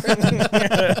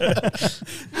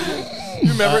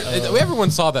remember? Everyone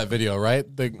saw that video, right?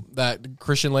 That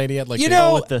Christian lady had like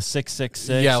with the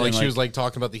 666. Yeah, like she was like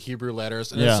talking about the Hebrew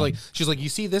letters, and it's like she's like, you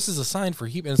see, this is a sign for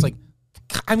Hebrew, and it's like,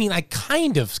 I mean, I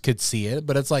kind of could see it,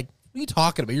 but it's like, what are you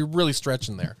talking about? You're really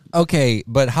stretching there. Okay,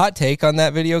 but hot take on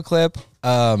that video clip.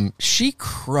 She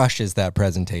crushes that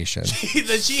presentation.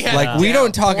 She had Like, we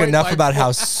don't talk enough about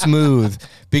how smooth,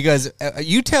 because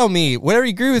you tell me, whether you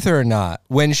agree with her or not,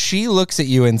 when she looks at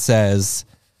you and says,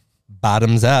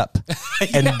 bottoms up,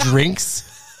 and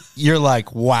drinks, you're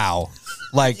like, wow.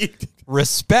 Like,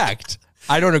 respect.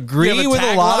 I don't agree with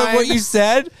a lot of what you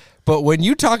said, but when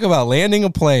you talk about landing a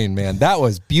plane, man, that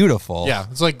was beautiful. Yeah,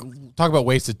 it's like, talk about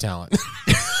wasted talent.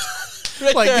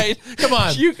 Right. Come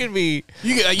on. You could be.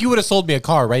 You would have sold me a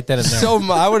car right then and there. So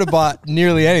I would have bought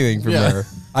nearly anything from her.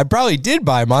 I probably did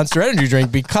buy a Monster Energy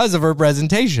drink because of her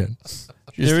presentation.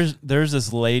 There's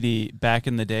this lady back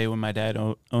in the day when my dad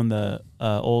owned the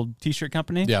old t-shirt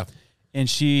company. Yeah. And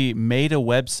she made a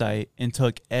website and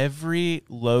took every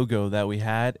logo that we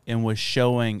had and was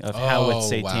showing of how it's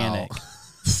satanic. Wow.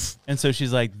 And so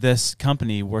she's like, this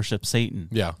company worships Satan.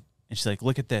 Yeah. And she's like,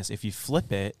 look at this. If you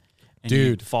flip it and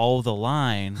Dude, you follow the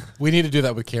line. We need to do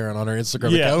that with Karen on her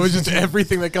Instagram account. It was just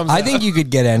everything that comes I out. think you could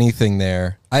get anything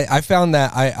there. I found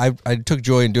that I took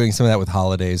joy in doing some of that with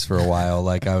holidays for a while.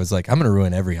 Like, I was like, I'm going to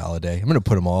ruin every holiday. I'm going to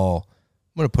put them all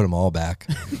back.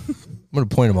 I'm going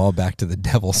to point them all back to the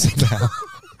devil somehow.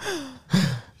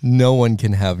 No one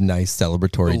can have nice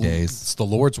celebratory days. It's the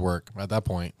Lord's work at that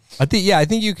point. I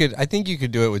think you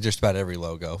could do it with just about every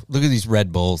logo. Look at these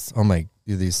Red Bulls. Oh my,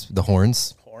 the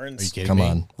horns. Are you kidding Come me?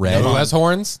 on. Red. You know who has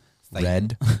horns?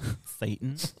 Red.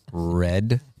 Satan.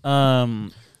 Red.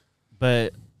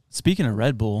 But speaking of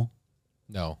Red Bull.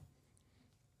 No.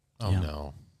 Oh,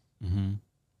 no. Mm-hmm.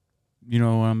 You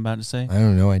know what I'm about to say? I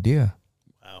have no idea.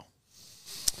 Wow.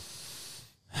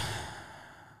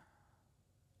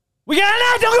 We got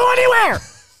it! Don't go anywhere!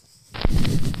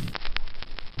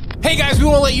 Hey guys, we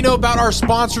want to let you know about our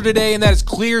sponsor today, and that is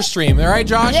Clearstream. All right,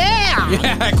 Josh?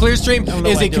 Yeah, Clearstream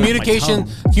is a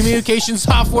communication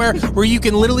software where you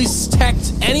can literally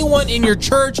text anyone in your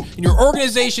church, in your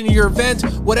organization, in your event,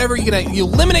 whatever. You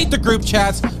eliminate the group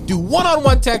chats, do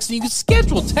one-on-one texting. You can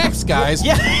schedule text, guys.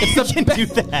 Yeah, it's you can do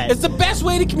that. It's the best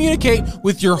way to communicate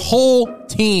with your whole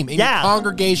team in your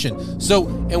congregation. So,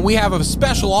 and we have a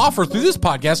special offer through this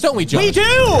podcast, don't we, Josh? We do!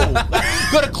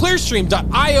 Go to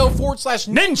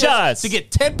clearstream.io/ninjas to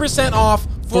get 10% off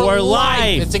for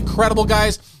life. It's incredible,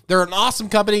 guys. They're an awesome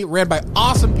company ran by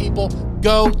awesome people.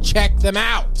 Go check them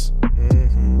out.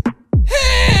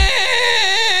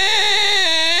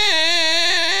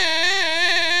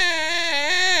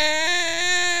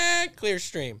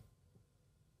 Clearstream.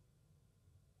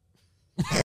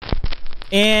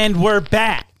 And we're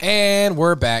back.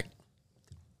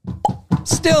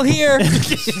 Still here.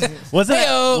 Wasn't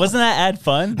that ad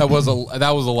fun? That was a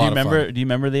lot of fun. Do you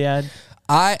remember the ad?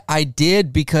 I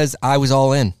did, because I was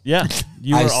all in. Yeah.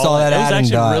 I saw that ad. It was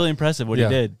and actually really impressive what he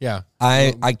did. Yeah.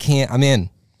 I can't. I'm in.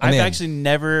 I've actually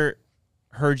never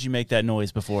heard you make that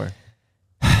noise before.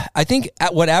 I think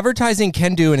what advertising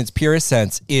can do in its purest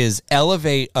sense is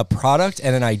elevate a product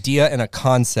and an idea and a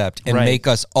concept and make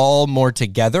us all more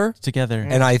together.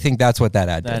 And I think that's what that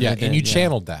ad did. Yeah, and you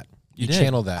channeled that. You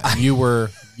channeled that. You were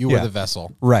the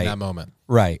vessel in that moment.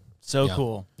 Right. So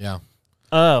cool. Yeah.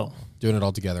 Oh. Doing it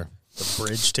all together. The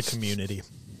bridge to community.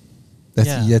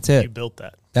 That's it. You built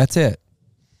that. That's it.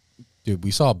 Dude,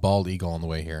 we saw a bald eagle on the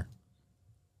way here.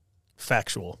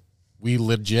 Factual. We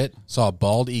legit saw a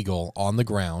bald eagle on the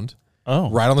ground. Oh.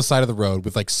 Right on the side of the road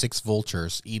with like 6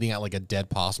 vultures eating out like a dead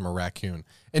possum or raccoon.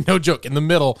 And no joke, in the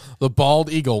middle, the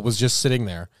bald eagle was just sitting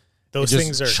there. Those just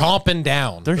things are chomping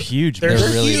down. They're huge. They're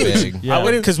man. really huge. big. Yeah.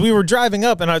 Because we were driving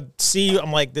up and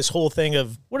I'm like this whole thing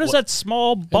of What is that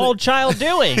small bald child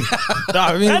doing?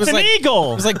 I mean, That's an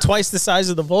eagle. It was like twice the size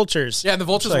of the vultures. Yeah, and the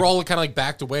vultures Like- were all kind of like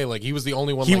backed away. Like he was the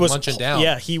only one He like was munching down.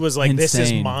 Yeah, he was like, "This is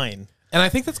Insane. mine." And I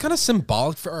think that's kind of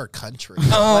symbolic for our country.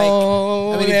 Oh,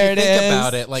 like, I mean, there if you it think is.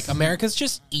 about it, like America's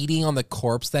just eating on the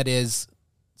corpse that is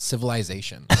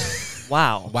civilization.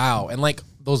 Wow. Wow. And like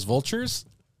those vultures,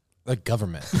 the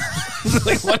government.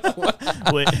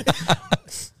 Wait,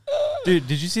 Dude,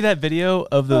 did you see that video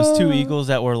of those two eagles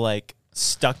that were like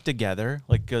stuck together,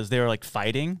 like because they were like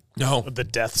fighting? No. the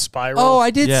death spiral. Oh, I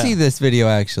did Yeah. see this video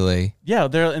actually. Yeah,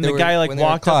 They the were- guy like when they were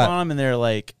walked up caught. on them, and they're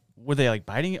like, were they like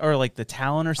biting or like the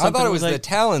talon or I something? thought it was the like,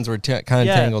 talons were kind of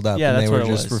Yeah, tangled up, yeah, and they that's were what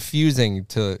it just was. refusing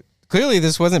to. Clearly,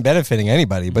 this wasn't benefiting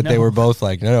anybody, but they No. were both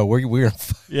like, "No, we're we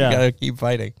Yeah. gotta keep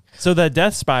fighting." So the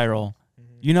death spiral,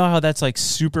 you know how that's like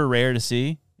super rare to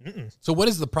see? So what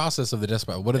is the process of the death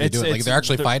spiral? What are they doing? Like they're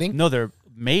actually fighting? No, they're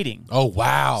mating. Oh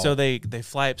wow. So they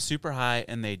fly up super high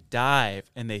and they dive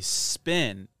and they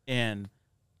spin and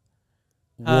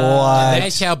What?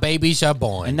 that's how babies are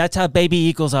born. and that's how baby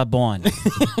eagles are born.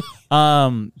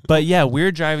 But yeah,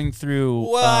 we're driving through.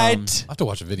 What? I'll have to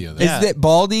watch a video of Is that. Yeah. it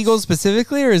bald eagles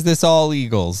specifically, or is this all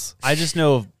eagles? I just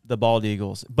know of the bald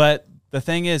eagles, but the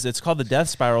thing is, it's called the death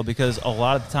spiral because a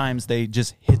lot of the times they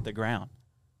just hit the ground.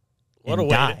 what a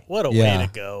and way! die. What a Yeah. way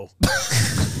to go!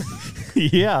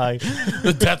 Yeah,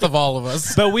 The death of all of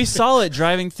us. but we saw it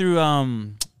driving through.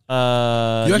 You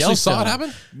actually saw Yellowstone. it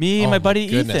happen? Me and Oh my my buddy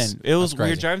goodness. Ethan. It was That's we were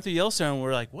crazy. driving through Yellowstone. And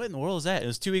we're like, what in the world is that? It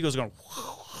was two eagles going.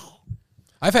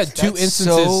 I've had two That's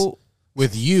instances so-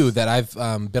 with you that I've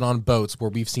been on boats where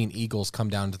we've seen eagles come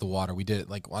down to the water. We did it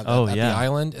like at Oh, the yeah.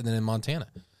 island and then in Montana,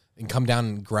 and come down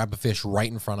and grab a fish right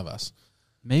in front of us.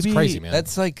 Maybe It's crazy, man.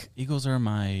 That's like eagles are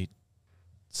my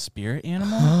spirit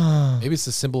animal. Maybe it's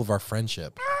the symbol of our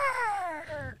friendship.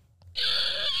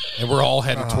 And we're all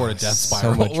headed toward a death so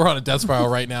spiral. much- We're on a death spiral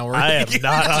right now. I am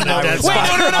not on a death Wait,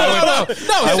 spiral. no.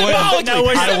 Symbolically. No,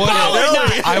 we're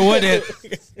not. I wouldn't.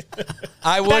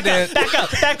 I wouldn't.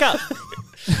 Back up.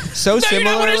 So You're not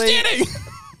similarly, understanding.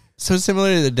 so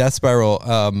similar to the death spiral.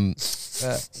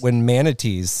 When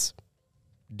manatees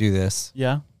do this,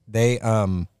 Yeah. they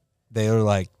are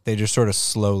like they just sort of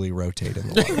slowly rotate in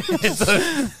the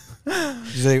water.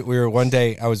 We were one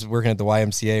day. I was working at the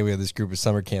YMCA. We had this group of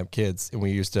summer camp kids, and we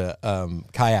used to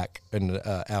kayak and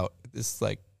out this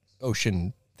like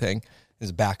ocean thing.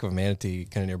 There's a back of a manatee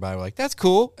kind of nearby. We're like, that's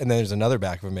cool. And then there's another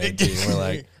back of a manatee, and we're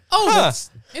like, Oh, huh, that's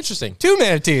interesting. 2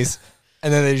 manatees.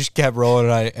 And then they just kept rolling,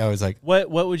 and I was like, What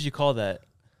would you call that?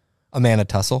 a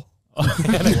manatussle.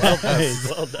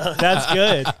 Well done. That's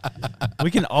good. We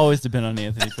can always depend on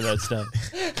Anthony for that stuff.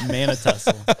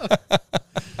 Manatussle.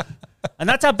 And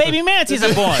that's how baby manatees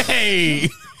are born. Hey,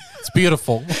 it's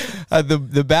beautiful.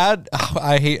 The bad.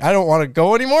 I hate. I don't want to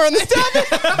go anymore on this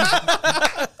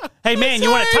topic. Hey man, you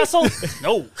want to tussle?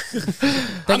 No.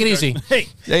 Take it easy.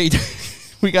 Hey,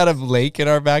 we got a lake in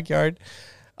our backyard.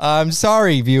 I'm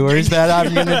sorry, viewers, that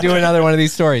I'm going to do another one of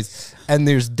these stories. And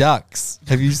there's ducks.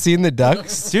 Have you seen the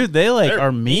ducks? Dude, they like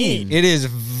are mean. It is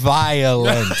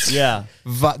violent. Yeah.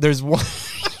 There's one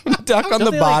duck on Don't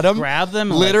the they, like, bottom, grab them,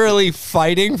 like- literally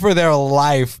fighting for their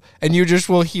life, and you just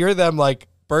will hear them like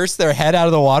burst their head out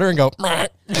of the water and go, and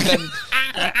then,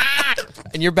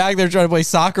 and you're back there trying to play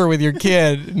soccer with your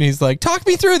kid, and he's like, "Talk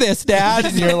me through this, Dad,"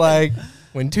 and you're like,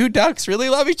 "When two ducks really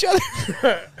love each other,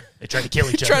 They try to kill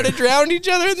each try other. to drown each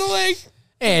other in the lake."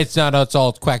 Hey, it's not it's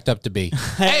all quacked up to be.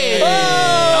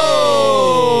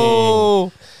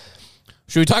 Oh.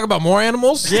 Should we talk about more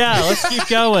animals? Yeah, let's keep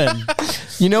going.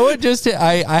 You know what? Just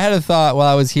I had a thought while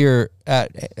I was here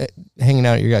at hanging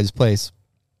out at your guys' place.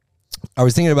 I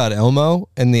was thinking about Elmo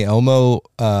and the Elmo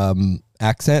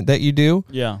accent that you do.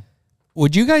 Yeah.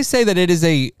 Would you guys say that it is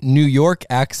a New York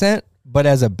accent, but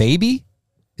as a baby?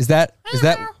 Is that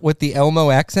what the Elmo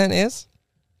accent is?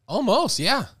 Almost,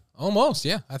 yeah. Almost,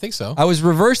 yeah. I think so. I was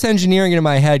reverse engineering it in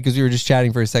my head because we were just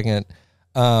chatting for a second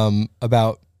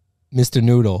about Mr.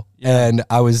 Noodle, and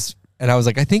I was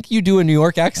like, I think you do a New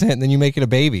York accent, and then you make it a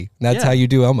baby. And that's Yeah. how you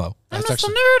do Elmo. That's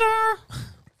actually, Noodle.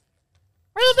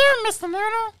 What are you doing, Mr.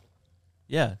 Noodle?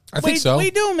 Yeah. I think so. What are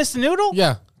you doing, Mr. Noodle?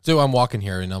 yeah. So I'm walking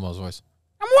here in Elmo's voice.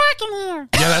 I'm walking here.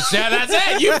 Yeah, that's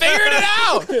it. You figured it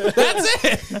out. That's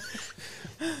it.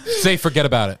 Say forget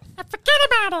about it.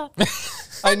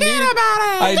 I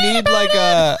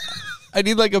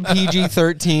need like a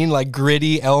PG-13 like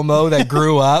gritty Elmo that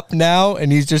grew up now,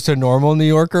 and he's just a normal New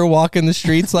Yorker walking the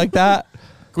streets like that.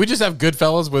 Can we just have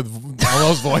Goodfellas with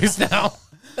Elmo's voice now?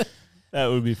 That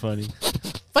would be funny.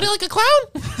 Funny like a clown?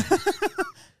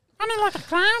 Funny like a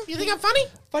clown? You think I'm funny?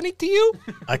 Funny to you?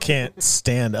 I can't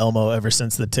stand Elmo ever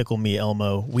since the Tickle Me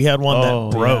Elmo. We had one Oh,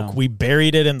 that broke. yeah. We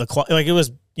buried it in the closet. Like it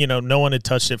was, no one had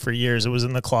touched it for years. It was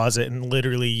in the closet, and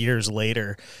literally years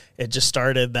later, it just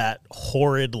started that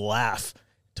horrid laugh.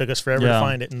 Took us forever to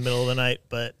find it in the middle of the night,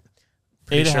 but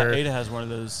pretty sure Ada has one of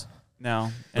those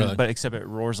now, and, Really? but except it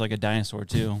roars like a dinosaur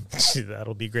too.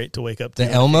 that'll be great to wake up to. The in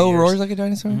a few Elmo years. roars like a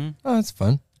dinosaur? Oh, that's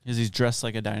fun. Because he's dressed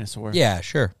like a dinosaur. Yeah,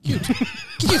 sure. Yeah,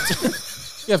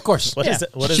 of course. What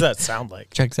does that sound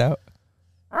like? Checks out.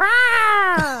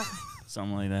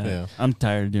 Something like that. Yeah. I'm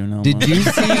tired of doing Elmo. Did you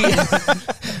see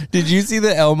Did you see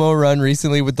the Elmo run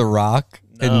recently with The Rock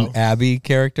No. and Abby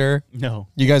character? No.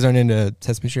 You guys aren't into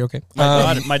Sesame Street? Okay.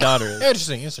 My daughter is.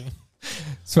 Interesting, interesting.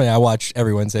 It's funny. I watch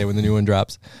every Wednesday when the new one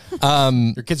drops.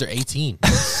 Your kids are 18.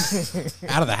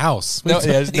 Out of the house. No,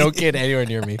 there's no kid anywhere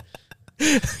near me.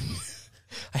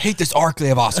 I hate this arc they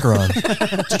have Oscar on.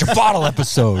 Such a bottle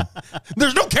episode.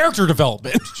 There's no character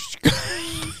development.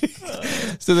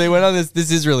 So they went on this.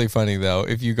 This is really funny though.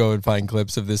 If you go and find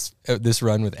clips of this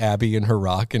run with Abby and her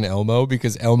Rock and Elmo,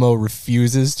 because Elmo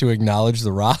refuses to acknowledge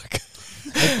the Rock.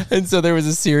 And so there was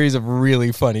a series of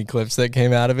really funny clips that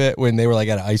came out of it when they were like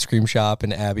at an ice cream shop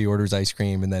and Abby orders ice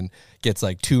cream and then gets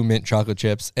like 2 mint chocolate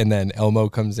chips, and then Elmo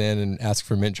comes in and asks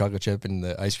for mint chocolate chip, and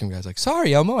the ice cream guy's like,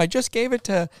 "Sorry, Elmo, I just gave it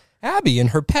to Abby and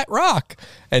her pet Rock."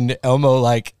 And Elmo,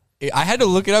 like, I had to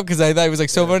look it up because I thought it was like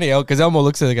so funny. Because Elmo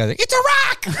looks at the guy like, "It's a rock!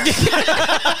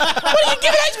 What are you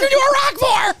giving ice cream to a rock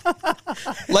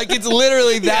for?" Like, it's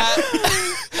literally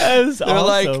that. That's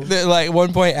They're like at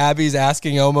one point Abby's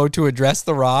asking Elmo to address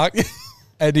the Rock,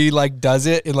 and he like does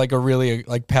it in like a really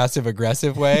like passive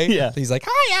aggressive way. Yeah. He's like,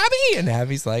 "Hi, Abby," and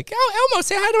Abby's like, "Oh, Elmo,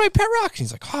 say hi to my pet Rock." And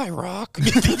he's like, "Hi, Rock."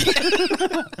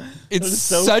 It's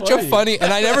so such funny. a funny,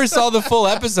 and I never saw the full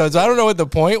episode, so I don't know what the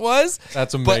point was.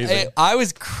 That's But amazing. I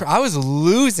was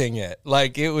losing it.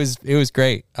 Like it was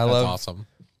great. I That's love. awesome.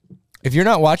 If you're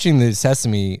not watching the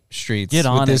Sesame Streets Get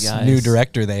on with it, this guys. new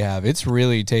director they have, it's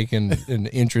really taken an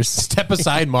interest. Step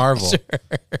aside, Marvel.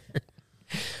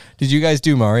 Did you guys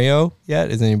do Mario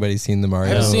yet? Has anybody seen the I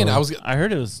Mario? haven't seen it. I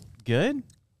heard it was good.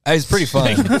 It's pretty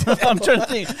fun. I'm trying to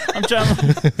think.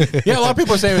 Yeah, a lot of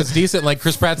people are saying it's decent. Like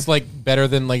Chris Pratt's like better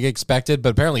than like expected, but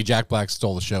apparently Jack Black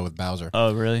stole the show with Bowser.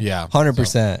 Oh, really? Yeah,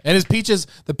 100%. And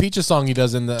the Peaches song he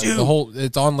does in the whole,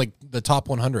 it's on like the top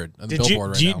 100 of the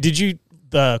Billboard right now. Did you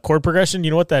the chord progression? You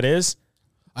know what that is?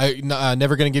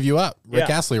 Never Gonna Give You Up. Rick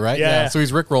Yeah. Astley, right? Yeah. So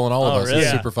he's Rickrolling all of us. really?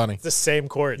 It's Yeah. super funny. It's the same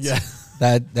chords. Yeah.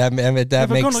 That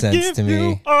makes sense to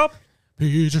me.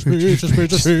 Peaches, Peaches,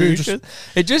 Peaches, Peaches.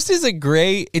 It just is a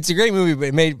great movie,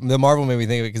 but the Marvel made me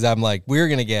think of it because I'm like, we're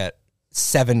going to get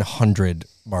 700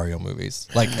 Mario movies.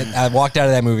 Like, I walked out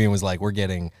of that movie and was like, we're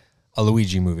getting a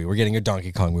Luigi movie. We're getting a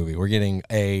Donkey Kong movie. We're getting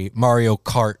a Mario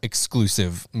Kart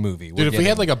exclusive movie. Dude, if we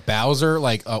had like a Bowser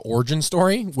like origin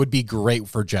story, would be great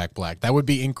for Jack Black. That would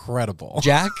be incredible.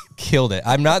 Jack killed it.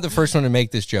 I'm not the first one to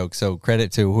make this joke, so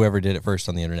credit to whoever did it first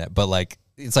on the internet. But like,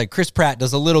 it's like Chris Pratt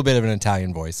does a little bit of an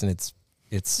Italian voice, and it's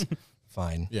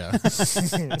fine. Yeah.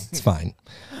 It's fine.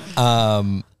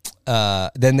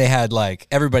 Then they had like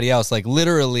everybody else, like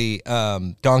literally,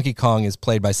 Donkey Kong is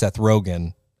played by Seth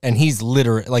Rogen, and he's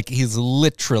literally,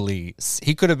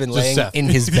 he could have been laying Seth. in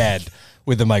his bed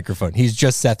with a microphone. He's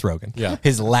just Seth Rogen. Yeah.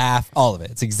 His laugh, all of it.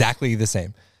 It's exactly the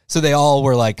same. So they all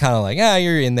were like, kind of like,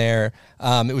 you're in there.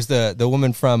 It was the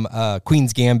woman from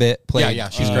Queen's Gambit played. Yeah,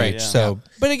 she's great. yeah. So,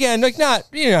 but again, like not,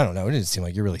 I don't know. It didn't seem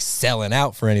like you're really selling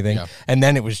out for anything. Yeah. And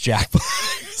then it was Jack Black.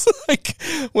 Like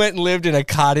went and lived in a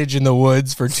cottage in the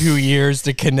woods for 2 years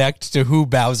to connect to who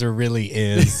Bowser really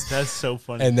is. That's so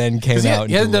funny. And then came out.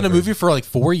 He hasn't done a delivered. movie for like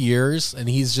 4 years, and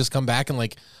he's just come back and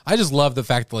like, I just love the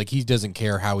fact that like he doesn't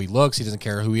care how he looks, he doesn't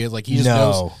care who he is, like he just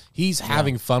knows he's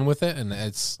having fun with it, and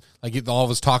it's like all of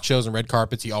his talk shows and red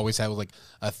carpets, he always had like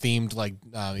a themed like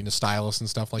stylist and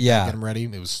stuff like that, get him ready.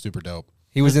 It was super dope.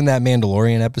 He was in that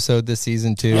Mandalorian episode this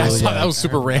season too. Yeah, I saw that was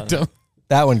super random.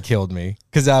 That one killed me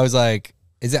because I was like,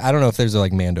 I don't know if there's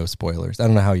like Mando spoilers. I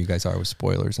don't know how you guys are with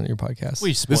spoilers on your podcast.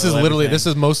 This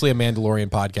is mostly a Mandalorian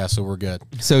podcast, so we're good.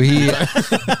 So he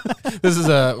This is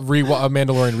a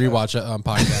Mandalorian rewatch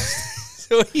podcast.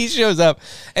 So he shows up,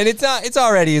 and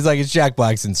it's Jack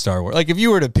Black's in Star Wars. Like if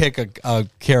you were to pick a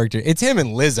character, it's him and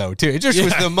Lizzo too. It just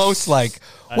was the most like,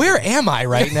 where am I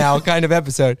right now kind of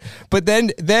episode. But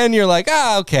then you're like,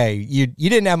 okay, you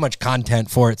didn't have much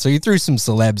content for it, so you threw some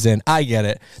celebs in. I get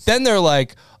it. Then they're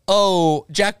like, oh,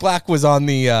 Jack Black was on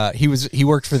the he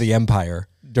worked for the Empire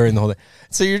during the whole thing.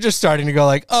 So you're just starting to go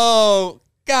like, oh,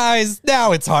 Guys,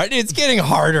 now it's hard. It's getting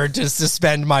harder to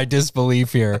suspend my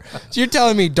disbelief here. So you're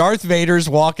telling me Darth Vader's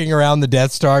walking around the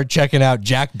Death Star checking out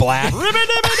Jack Black?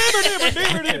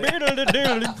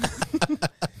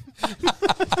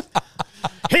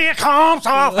 Here comes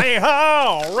off the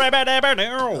hole.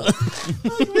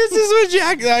 This is what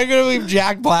Jack. I couldn't believe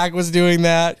Jack Black was doing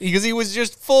that because he was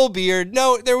just full beard.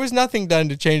 No, there was nothing done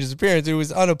to change his appearance. It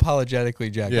was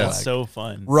unapologetically Jack Black. So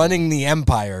fun. Running the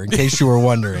Empire, in case you were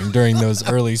wondering, during those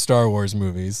early Star Wars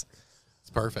movies.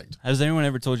 It's perfect. Has anyone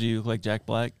ever told you look like Jack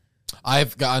Black?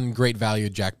 I've gotten great value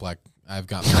at Jack Black. I've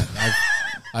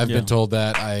been told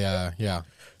that.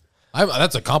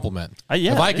 That's a compliment.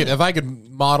 If I could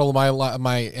model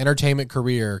my entertainment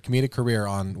career, comedic career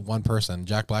on one person,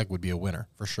 Jack Black would be a winner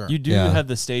for sure. You do have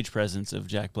the stage presence of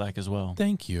Jack Black as well.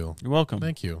 Thank you. You're welcome.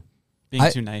 Thank you. Being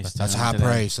too nice. That's high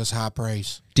praise. That's high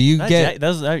praise. Do you get?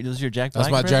 That was your Jack Black? That's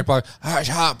my impression? Jack Black. That's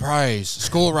high praise.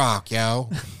 School rock, yo.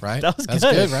 Right? That's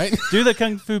good, right? Do the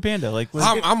Kung Fu Panda. Like,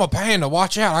 I'm a panda.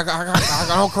 Watch out. I got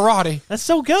no karate. that's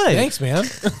so good. Thanks, man.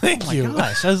 Thank you.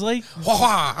 Gosh, I was like,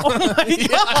 Wah-wah. oh my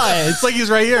gosh. It's like he's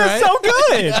right here, right? So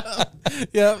good.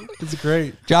 Yeah, it's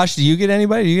great. Josh, do you get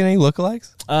anybody? Do you get any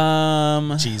lookalikes?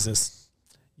 Jesus.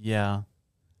 Yeah.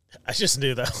 I just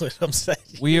knew that what I'm saying.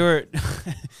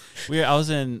 I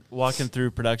was walking through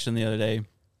production the other day,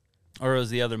 or it was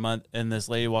the other month, and this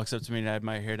lady walks up to me and I had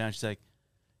my hair down. She's like,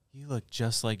 "You look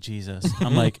just like Jesus."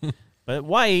 I'm like, "But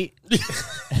white."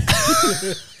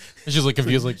 She's like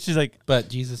confused, like She's like, but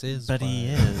Jesus is, "But white. he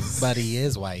is." But he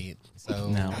is white. So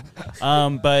No.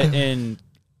 But in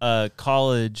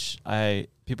college,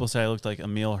 people say I looked like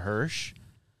Emil Hirsch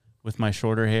with my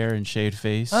shorter hair and shaved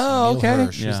face. Oh, okay. Neil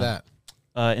Hirsch, who's Yeah. that?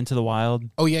 Into the Wild.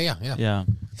 Oh yeah. Yeah.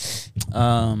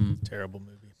 Terrible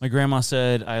movie. My grandma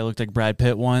said I looked like Brad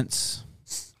Pitt once,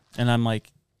 and I'm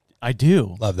like, I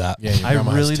do. Love that. Yeah, your I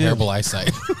grandma really has do. terrible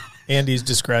eyesight. Andy's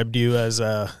described you as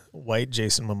a white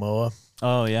Jason Momoa.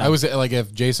 Oh yeah. I was like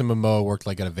if Jason Momoa worked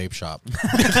like at a vape shop.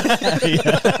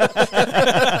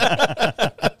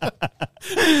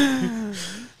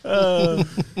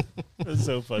 That's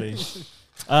so funny.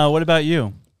 What about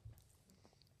you?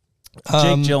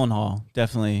 Jake Gyllenhaal,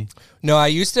 definitely No, I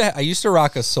used to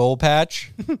rock a soul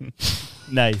patch.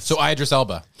 nice. So Idris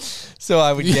Elba. So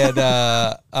I would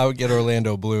get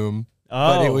Orlando Bloom.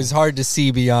 But it was hard to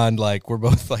see beyond like we're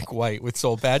both like white with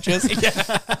soul patches.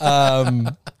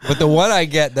 But the one I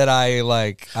get that I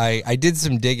like, I did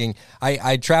some digging.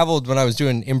 I traveled when I was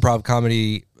doing improv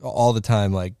comedy all the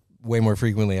time, like way more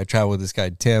frequently. I traveled with this guy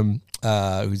Tim,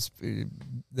 who's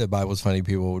the Bible's Funny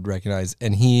people would recognize,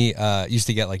 and he used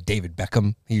to get like David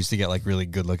Beckham. He used to get like really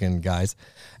good looking guys.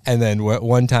 And then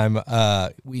one time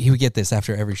he would get this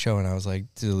after every show, and I was like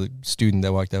to the student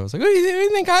that walked out, I was like, what do you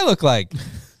think I look like?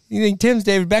 You think Tim's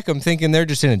David Beckham, thinking they're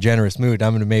just in a generous mood.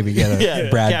 I'm going to maybe get a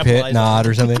Brad Pitt nod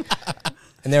or something.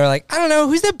 And they were like, I don't know,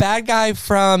 who's the bad guy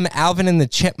from Alvin and the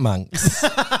Chipmunks?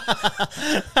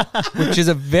 Which is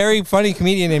a very funny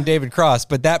comedian named David Cross,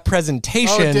 but that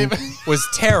presentation was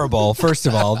terrible, first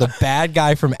of all. The bad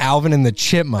guy from Alvin and the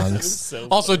Chipmunks.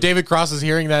 Also, David Cross is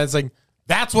hearing that. It's like,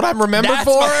 that's what I'm remembered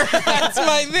for? That's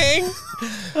my thing.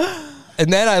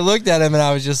 And then I looked at him and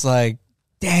I was just like,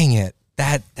 dang it.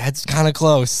 That's kind of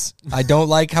close. I don't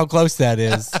like how close that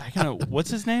is. What's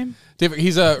his name? David,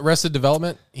 he's Arrested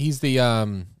Development. He's the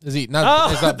is he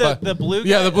not? Is that, the blue guy?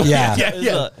 Yeah, the blue. Yeah.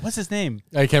 Yeah. What's his name?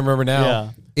 I can't remember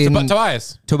now. Yeah.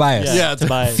 Tobias. Yeah,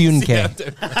 Tobias.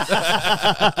 Funke.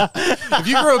 If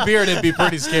you grew a beard, it'd be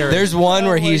pretty scary. There's one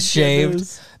where he's shaved.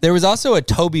 goodness. There was also a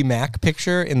Toby Mac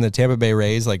picture in the Tampa Bay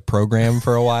Rays like program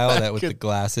for a while that with the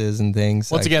glasses and things.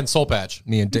 Once like, again, Soul Patch.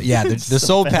 me and the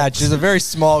Soul Patch is a very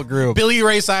small group. Billy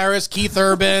Ray Cyrus, Keith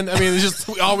Urban. I mean, it's just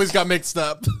we always got mixed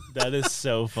up. That is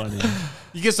so funny.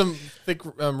 You get some thick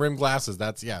rim glasses.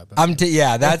 That's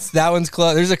that one's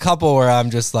close. There's a couple where I'm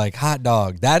just like hot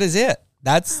dog. That is it.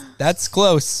 That's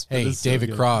close. Hey, is so David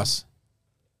good. Cross.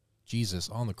 Jesus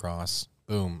on the cross.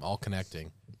 Boom, all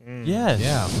connecting. Yes.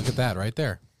 Yeah, look at that right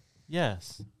there.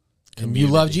 Yes. And you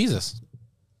love Jesus.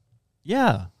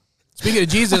 Yeah. Speaking of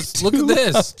Jesus, look at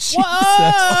this.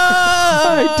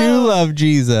 I do love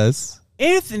Jesus.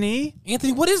 Anthony,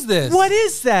 Anthony, what is this? what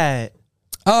is that?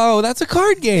 Oh, that's a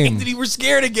card game. Anthony, we're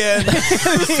scared again.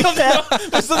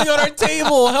 There's something on our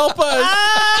table. Help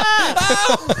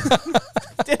us.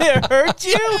 Did it hurt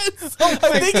you?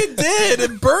 I think it did.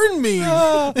 It burned me.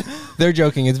 They're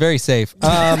joking. It's very safe.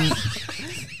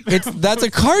 That's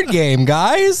a card game,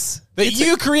 guys. That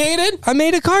you created? I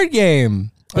made a card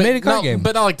game. I made a card game.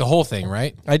 But not like the whole thing,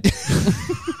 right? I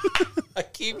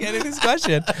keep getting this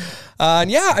question.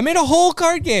 And yeah, I made a whole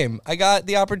card game. I got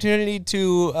the opportunity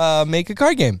to make a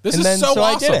card game. This and is then, so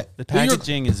I awesome. did it. The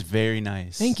packaging is very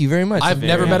nice. Thank you very much. I've I'm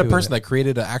never very met a happy with person it. that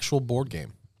created an actual board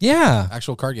game. Yeah.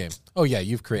 Actual card game. Oh yeah,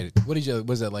 you've created. What did you?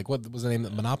 Was it like? What was the name?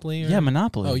 Monopoly? Or? Yeah,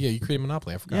 Monopoly. Oh yeah, you created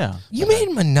Monopoly. I forgot. Yeah. You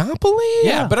made Monopoly?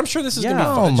 Yeah, but I'm sure this is gonna be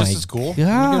Yeah. fun. Oh Just my as cool.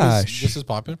 gosh. Just as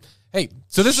popular. Hey,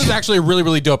 so this is actually a really,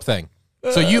 really dope thing.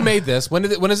 So you made this. When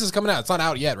is this coming out? It's not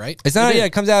out yet, right? It's not out yet.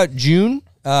 It comes out June,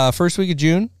 first week of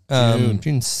June.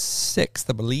 June 6th,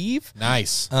 I believe.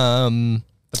 Nice. The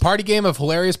party game of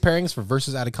hilarious pairings for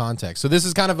verses out of context. So this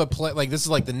is kind of a play. Like this is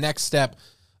like the next step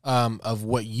of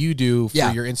what you do for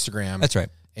your Instagram. That's right.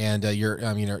 And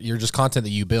your just content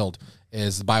that you build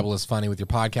is the Bible is funny with your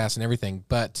podcast and everything.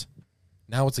 But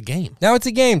now it's a game. Now it's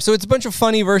a game. So it's a bunch of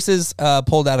funny verses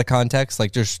pulled out of context,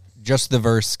 like just the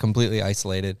verse completely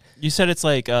isolated. You said it's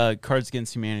like Cards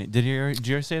Against Humanity. Did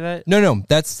you ever say that? No,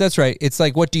 that's right. It's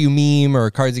like what do you meme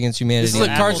or Cards Against Humanity. This is like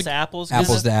Apples to apples.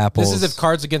 Apples to apples. This is if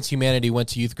Cards Against Humanity went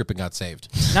to youth group and got saved.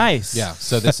 Nice. Yeah.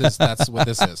 So that's what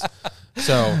this is.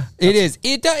 So It is.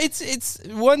 It's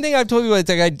one thing I've told you. It's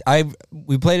like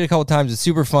we played it a couple times. It's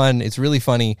super fun. It's really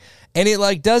funny, and it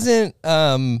like doesn't.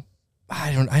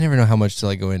 I never know how much to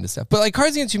like go into stuff, but like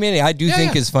Cards Against Humanity, I do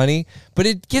think is funny, but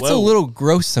it gets a little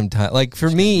gross sometimes. Like for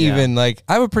me, even like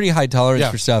I have a pretty high tolerance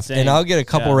for stuff, Same. and I'll get a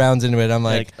couple rounds into it. I'm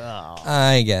like, oh,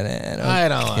 I get it. I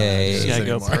don't wanna Okay. do just this gotta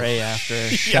go anymore. pray after.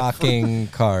 Shocking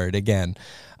card again.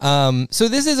 So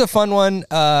this is a fun one.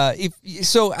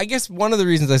 So I guess one of the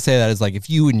reasons I say that is like if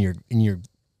you and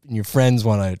your friends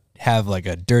want to have like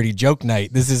a dirty joke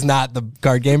night, this is not the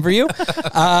card game for you,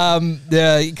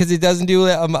 because it doesn't do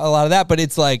a lot of that. But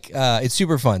it's like it's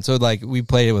super fun. So like we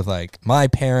played it with like my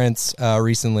parents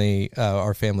recently.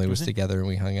 Our family was together and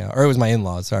we hung out, or it was my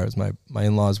in-laws. Sorry, it was my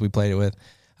in-laws. We played it with.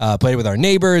 Played it with our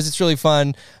neighbors. It's really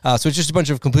fun. So it's just a bunch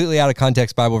of completely out of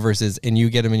context Bible verses, and you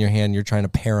get them in your hand. You're trying to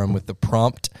pair them with the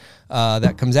prompt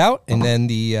that comes out, and then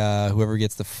the whoever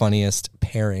gets the funniest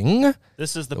pairing,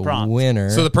 This is the the prompt. winner.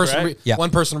 So the person, Correct? Yeah.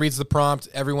 one person reads the prompt.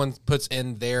 Everyone puts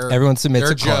in Everyone submits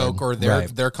their a card. joke or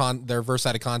Right. their verse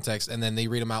out of context, and then they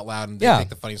read them out loud, and they Yeah. pick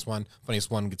the funniest one. Funniest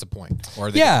one gets a point.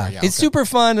 Or they Yeah, get, it's super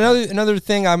fun. Another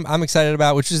thing I'm excited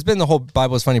about, which has been the whole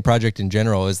Bible is Funny project in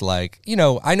general, is like,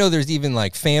 I know there's even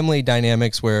like family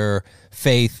dynamics where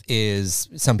faith is,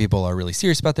 some people are really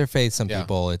serious about their faith. Some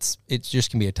people it just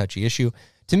can be a touchy issue.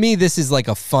 To me, this is like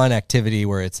a fun activity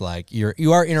where it's like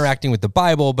you are interacting with the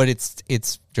Bible, but it's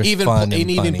just even fun and an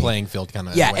even funny. playing field kind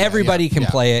of. Yeah, everybody can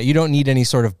play it. You don't need any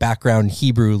sort of background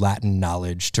Hebrew, Latin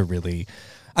knowledge to really,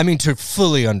 to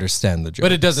fully understand the joke.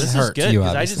 But it doesn't This is hurt. good You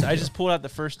because obviously I just pulled out the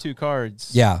first two cards.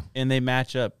 Yeah. and they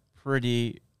match up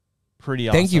pretty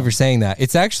awesome. Thank you for saying that.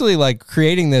 It's actually like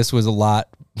creating this was a lot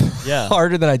Yeah.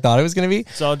 harder than I thought it was going to be.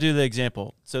 So I'll do the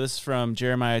example. So this is from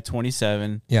Jeremiah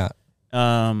 27, Yeah.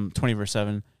 20 verse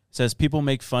 7. It says, "People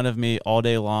make fun of me all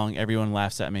day long. Everyone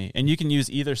laughs at me." And you can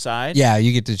use either side. Yeah,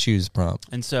 you get to choose prompt.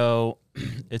 And so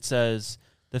it says,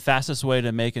 "The fastest way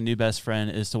to make a new best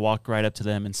friend is to walk right up to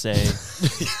them and say,"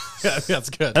 That's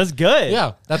good. that's good.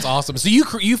 Yeah, that's awesome. So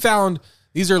you found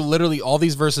these are literally all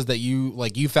these verses that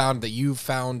you found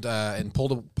and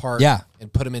pulled apart. Yeah.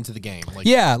 and put them into the game. Like,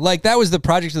 Yeah, like that was the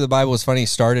project of the Bible was funny.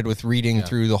 Started with reading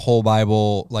through the whole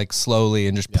Bible like slowly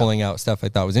and just pulling out stuff I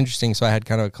thought was interesting. So I had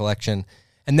kind of a collection.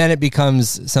 And then it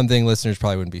becomes something listeners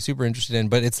probably wouldn't be super interested in,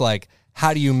 but it's like,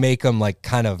 how do you make them like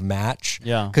kind of match?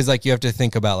 Yeah. Because like you have to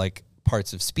think about like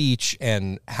parts of speech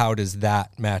and how does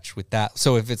that match with that?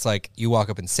 So if it's like you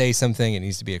walk up and say something, it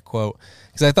needs to be a quote.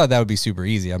 Because I thought that would be super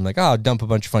easy. I'm like, oh, I'll dump a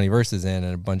bunch of funny verses in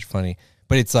and a bunch of funny.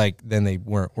 But it's like, then they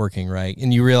weren't working right.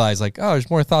 And you realize like, oh, there's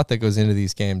more thought that goes into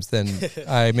these games than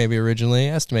I maybe originally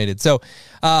estimated. So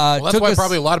well, that's why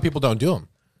probably a lot of people don't do them.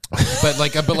 but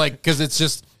because it's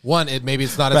just one, maybe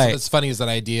it's not Right. as funny as that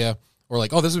idea, or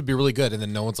like, oh, this would be really good, and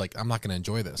then no one's like, I'm not going to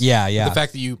enjoy this. Yeah, yeah. The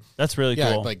fact that you, That's really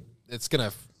cool. like it's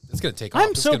gonna take off.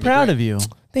 I'm so proud of you.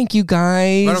 Thank you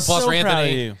guys. Round of applause So for proud of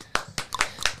Anthony. you.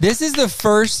 This is the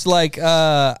first like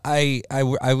I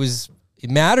was, it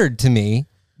mattered to me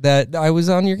that I was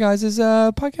on your guys'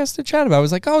 podcast to chat about. I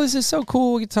was like, oh, this is so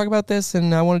cool. We can talk about this,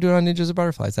 and I want to do it on Ninjas and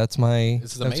Butterflies. That's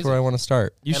amazing. where I want to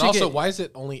start. You And should also, get, why is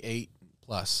it only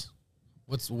 8+?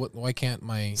 Why can't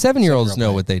my 7-year-olds know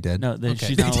play? what they did. no, Okay.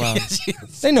 she's not allowed.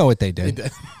 They know what they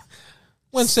did.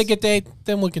 Once they get there,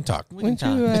 then we can talk. Why don't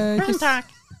you, just-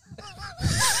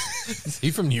 Is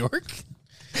he from New York?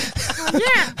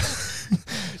 Yeah.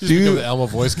 Just become the Elmo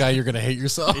voice guy. You're gonna hate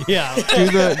yourself. Yeah. do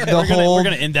the whole We're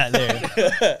gonna end that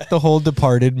there. the whole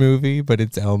Departed movie, but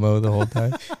it's Elmo the whole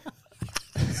time.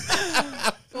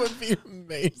 That would be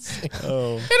amazing.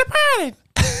 Oh.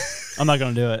 I'm not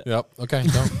gonna do it. Yep. Okay.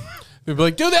 Don't. People be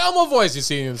like, do the Elmo voice you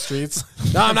see in the streets.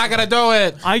 No, I'm not gonna do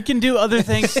it. I can do other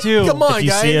things too. Come on, If you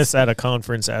guys. see us at a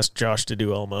conference, ask Josh to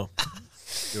do Elmo.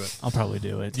 I'll probably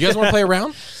do it. You guys want to play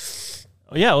around?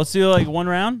 Oh, yeah, let's do like one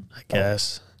round. I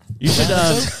guess. You should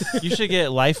get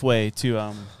Lifeway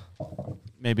to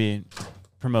maybe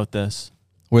promote this.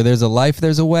 Where there's a life,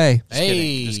 there's a way.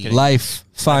 Hey, Just kidding. Life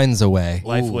finds a way.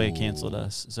 Lifeway canceled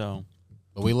us, so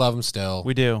but we love them still.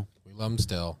 we do. We love them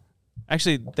still.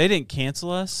 Actually, they didn't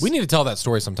cancel us. We need to tell that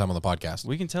story sometime on the podcast.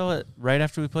 We can tell it right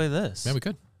after we play this. Yeah, we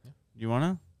could. You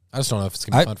wanna? I just don't know if it's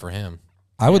gonna be fun for him.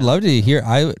 I would love to hear.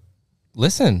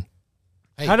 Listen.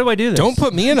 Hey. How do I do this? Don't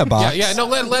put me in a box. Yeah. No,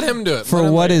 let him do it. For Let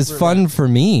him, what is fun for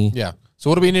me. Yeah. So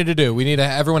what do we need to do? We need to.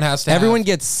 Everyone has to. Everyone have,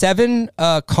 gets 7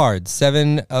 cards.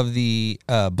 7 of the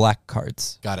black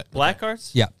cards. got it. black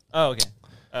cards? Yeah. Oh, okay.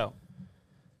 Oh.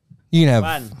 You can have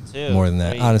 1, 2, more than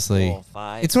that. 3, Honestly, 4,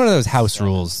 5, it's one of those house 7,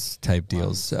 rules type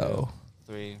deals. So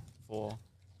 3, 4.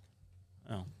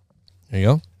 Oh. there you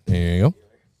go. There you go.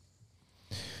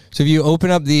 So if you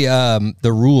open up the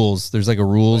rules, there's like a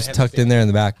rules tucked in there in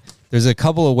the back. There's a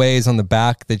couple of ways on the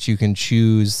back that you can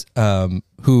choose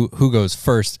who goes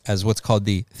first as what's called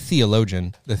the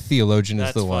theologian. The theologian is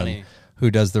That's the one funny. who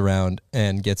does the round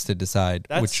and gets to decide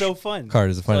That's which so fun. card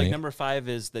is So, funny. like number 5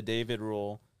 is the David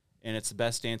rule, and it's the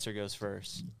best answer goes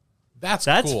first. That's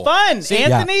That's cool. fun,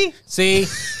 Anthony. See,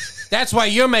 that's why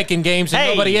you're making games and Hey.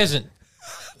 nobody isn't.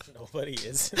 Nobody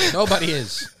is. Nobody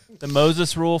is. The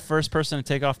Moses rule: first person to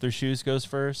take off their shoes goes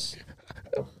first.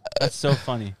 That's so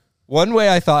funny. One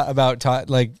way I thought about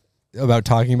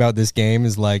talking about this game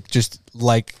is just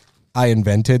like I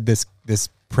invented this this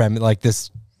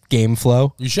game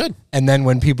flow. You should. And then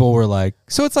when people were like,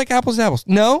 so it's like apples to apples.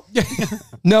 No,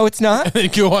 no, it's not.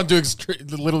 And go on to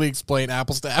literally explain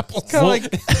apples to apples. Kind of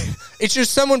like, it's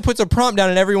just someone puts a prompt down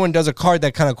and everyone does a card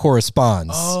that kind of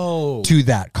corresponds to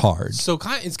that card. So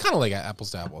it's kind of like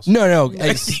apples to apples. No,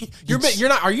 You're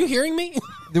not. Are you hearing me?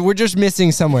 we're just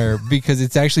missing somewhere because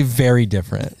it's actually very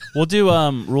different. We'll do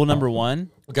rule number 1,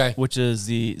 Okay. which is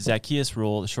the Zacchaeus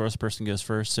rule. The shortest person goes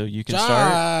first, so you can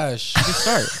start. Josh. You can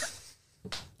start.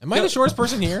 Am I the shortest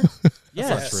person here? Yes.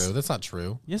 That's not true. That's not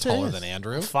true. Yes, it Taller is. than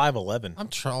Andrew. 5'11". I'm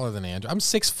taller than Andrew. I'm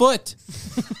 6 foot.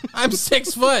 I'm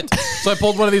 6 foot. So I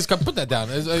pulled one of these cards. Put that down.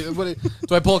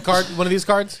 Do I pull a card? One of these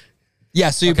cards?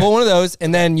 Yeah, so you pull one of those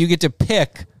and then you get to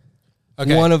pick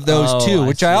Okay. one of those Oh, two, I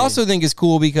which I see. also think is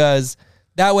cool because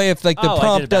that way if the Oh, I did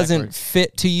prompt it doesn't backwards.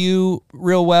 fit to you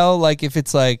real well, like if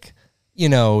it's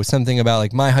something about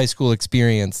like my high school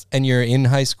experience and you're in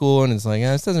high school and it's like,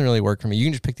 this doesn't really work for me. You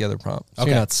can just pick the other prompt. So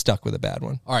Okay. you're not stuck with a bad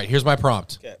one. All right. Here's my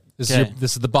prompt. This Okay.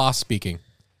 is the boss speaking.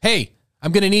 Hey,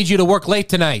 I'm going to need you to work late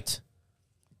tonight.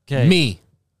 Okay. Me.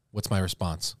 What's my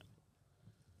response?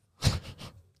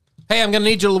 Hey, I'm going to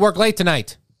need you to work late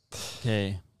tonight.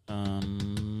 Okay.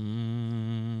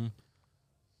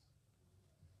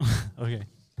 Okay.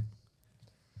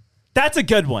 That's a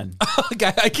good one.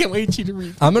 I can't wait you to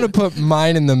read. I'm going to put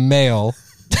mine in the mail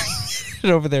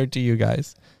over there to you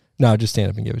guys. No, just stand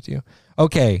up and give it to you.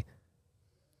 Okay.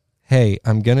 Hey,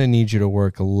 I'm going to need you to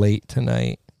work late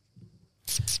tonight.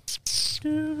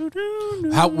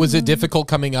 How was it difficult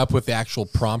coming up with the actual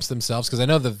prompts themselves? Because I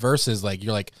know the verses,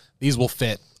 you're like, these will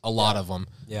fit a lot of them.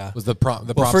 Yeah. Was the prompt?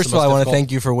 The Well, prompts first of the all, I most want to difficult?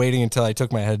 thank you for waiting until I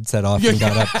took my headset off and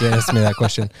got up to ask me that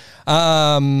question.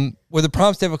 Were the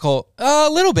prompts difficult? A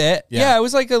little bit. Yeah, it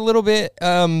was like a little bit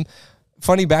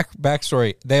funny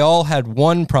backstory. They all had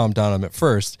one prompt on them at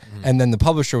first, and then the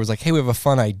publisher was like, hey, we have a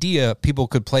fun idea. People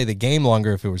could play the game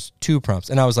longer if it was 2 prompts.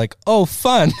 And I was like, oh,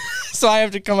 fun. So I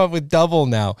have to come up with double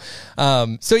now.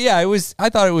 So yeah, I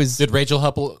thought it was... Did Rachel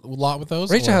help a lot with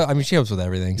those? Rachel, or- I mean, she helps with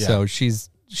everything. Yeah. So she's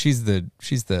the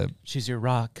She's your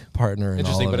rock. partner. In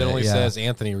Interesting, all of it only yeah. says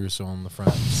Anthony Russo on the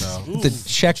front. So The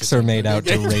checks are made out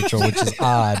to Rachel, which is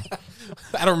odd.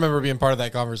 I don't remember being part of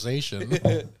that conversation.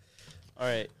 All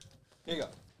right. Here you go.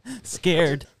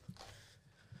 Scared.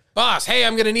 Boss, hey,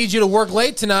 I'm going to need you to work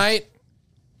late tonight.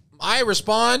 I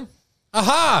respond,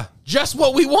 aha, just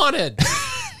what we wanted.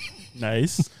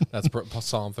 Nice. That's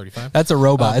Psalm 35. That's a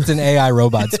robot. It's an AI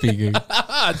robot speaking.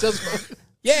 Ah, just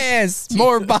Yes,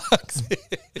 more bucks.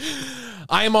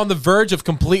 I am on the verge of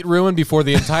complete ruin before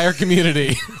the entire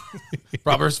community.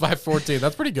 Proverbs 5:14.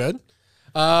 That's pretty good.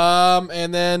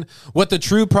 And then what the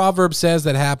true proverb says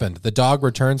that happened: the dog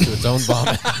returns to its own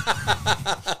vomit.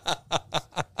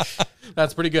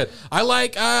 That's pretty good. I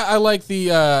like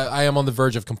the I am on the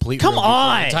verge of complete Come ruin before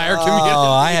on. the entire community.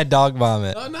 Oh, I had dog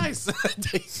vomit. Oh, nice. I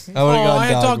would've Oh, gone I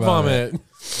had dog dog vomit.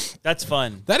 That's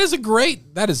fun. That is a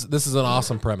great. This is an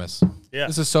awesome premise. Yeah.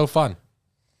 This is so fun.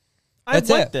 That's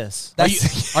like it. this.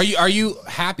 Are you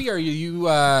happy? Are you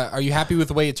happy with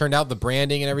the way it turned out, the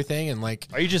branding and everything, and like?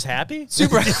 Are you just happy?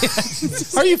 Super.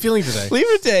 How are you feeling today? Leave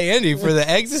it to Andy for the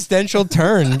existential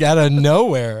turn out of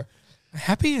nowhere.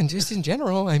 Happy and just in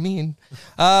general. I mean,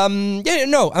 I'm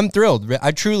thrilled.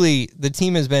 The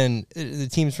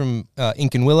teams from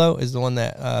Ink and Willow is the one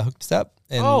that hooked us up.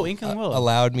 And Ink and Willow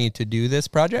allowed me to do this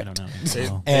project. I don't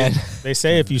know. And They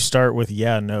say if you start with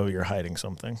no, you're hiding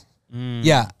something.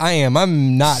 yeah, I am.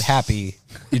 I'm not happy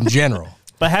in general.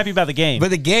 But happy about the game. But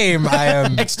the game, I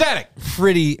am Ecstatic.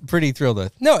 pretty thrilled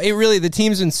with. No, the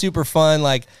team's been super fun.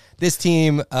 Like this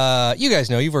team, you guys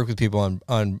know, you've worked with people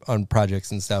on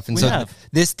projects and stuff. And We so have.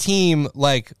 this team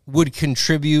like would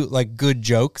contribute like good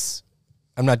jokes.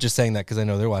 I'm not just saying that because I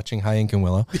know they're watching. Hi, Ink and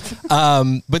Willow.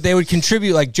 But they would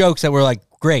contribute like jokes that were like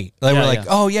great. Like we're like, yeah.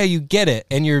 oh yeah, you get it,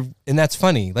 and that's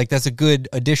funny. Like that's a good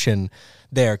addition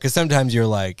there, because sometimes you're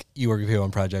like, you work with people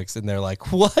on projects and they're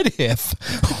like, what if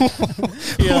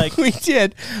You're like- we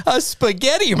did a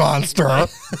spaghetti monster?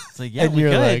 It's like, yeah, And we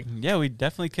you're could. like- Yeah, we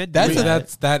definitely could. That's do that.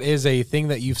 That is a thing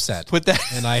that you've said. Put that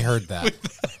and I heard that.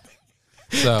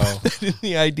 So in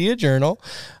the idea journal.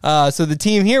 So the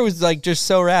team here was like just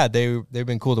so rad. They've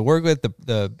been cool to work with.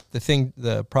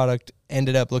 The product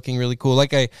ended up looking really cool.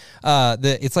 Like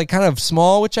it's like kind of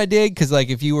small, which I dig, because like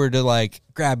if you were to like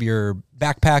grab your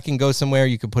backpack and go somewhere,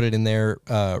 you could put it in there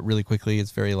really quickly.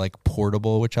 It's very like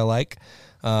portable, which I like.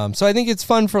 So I think it's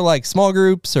fun for like small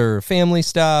groups or family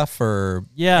stuff or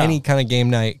any kind of game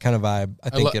night kind of vibe.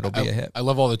 I think it'll be a hit. I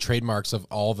love all the trademarks of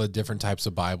all the different types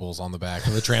of Bibles on the back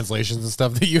and the translations and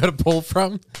stuff that you had to pull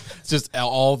from. It's just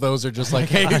all those are just like,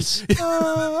 hey,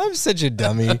 I'm such a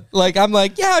dummy. Like I'm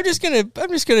like, yeah, I'm just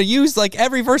gonna use like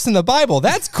every verse in the Bible.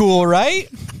 That's cool, right?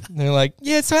 And they're like,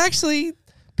 yeah. So actually,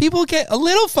 people get a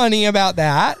little funny about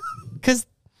that because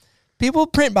people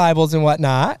print Bibles and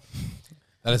whatnot.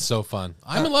 that is so fun.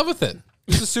 I'm in love with it.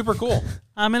 This is super cool.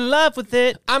 I'm in love with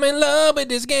it. I'm in love with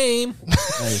this game.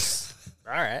 Nice.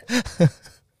 All right.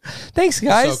 Thanks,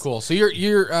 guys. So cool. So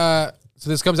you're so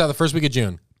this comes out the first week of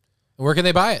June. Where can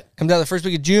they buy it? Comes out the first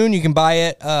week of June. You can buy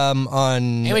it on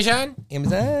Amazon. You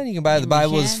can buy it. The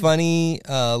Bible is funny.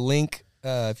 Link.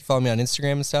 If you follow me on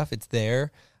Instagram and stuff, it's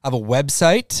there. I have a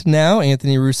website now,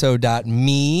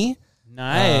 anthonyrusso.me.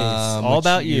 Nice. All which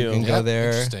about you you. can go there.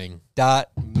 Interesting.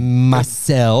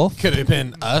 Myself. Could have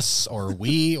been us or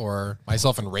we or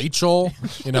myself and Rachel.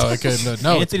 You know, it could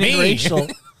no. It's Anthony me. and Rachel.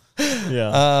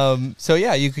 Yeah. So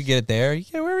yeah, you could get it there.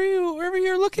 Yeah, wherever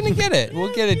you're looking to get it,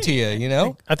 we'll get it to you. You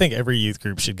know. I think every youth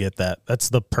group should get that. That's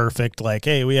the perfect, like,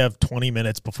 hey, we have 20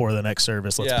 minutes before the next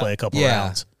service. Let's play a couple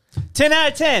rounds. 10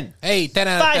 out of 10. Hey, 10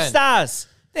 out of 5 10. stars.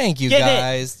 Thank you, Get it.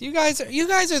 guys. You guys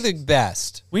are the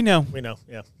best. We know. We know,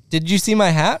 yeah. Did you see my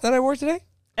hat that I wore today?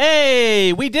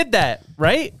 Hey, we did that,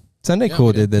 right? Sunday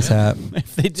Cool did this hat.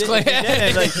 If they did, if they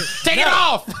didn't, like, Take it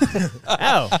off.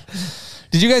 oh.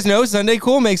 Did you guys know Sunday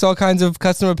Cool makes all kinds of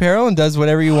custom apparel and does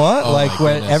whatever you want? Oh, like my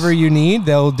goodness. whatever you need,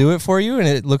 they'll do it for you, and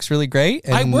it looks really great.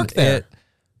 And I work there.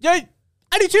 Yeah,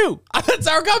 I do too. That's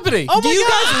our company. Oh my Do you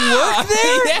God. guys work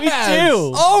there? Yes. We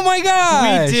do. Oh my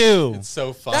gosh. We do. It's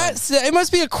so fun. It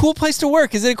must be a cool place to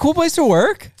work. Is it a cool place to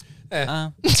work?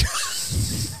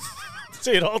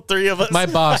 Dude, all three of us. my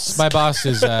boss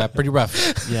is pretty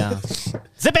rough. Yeah.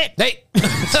 Zip it. Hey.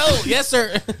 Oh, yes,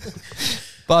 sir.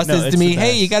 Boss No, says to it's me, the hey,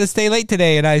 best. you got to stay late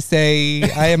today. And I say,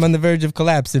 I am on the verge of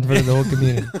collapse in front of the whole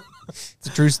community. It's a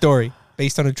true story,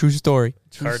 based on a true story.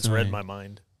 Cards read my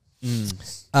mind.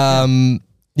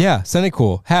 Yeah, Sunday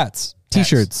Cool. Hats,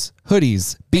 T-shirts,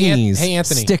 hoodies, beanies, Hey,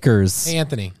 Anthony. stickers. Hey,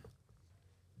 Anthony.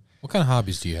 What kind of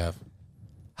hobbies do you have?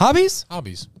 Hobbies?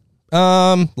 Hobbies.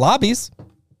 Lobbies.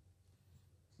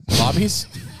 Lobbies?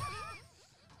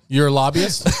 You're a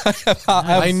lobbyist?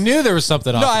 I knew there was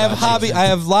something off. No, I have about that. I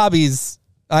have lobbies.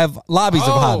 I have lobbies of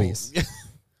Oh. hobbies.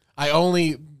 I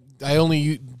only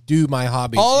do my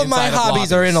hobbies. All of my inside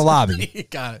hobbies are in a lobby.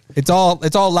 Got it. It's all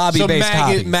lobby So based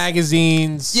hobbies.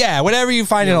 magazines. Yeah, whatever you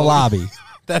find in a lobby.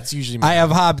 That's usually I have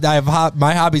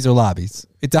my hobbies are lobbies.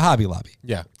 It's a hobby lobby.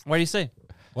 Yeah. Why do you say?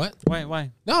 What?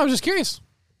 Why? No, I'm just curious.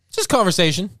 Just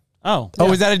conversation. Oh. Oh,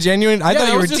 was that a genuine? I Yeah, thought that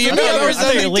you were was just teaming a- up I or thought you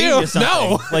were something leading too. to something.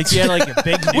 No. Like you had like a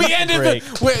big We news ended break.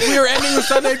 we were ending with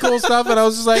Sunday Cool stuff, and I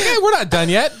was just like, hey, we're not done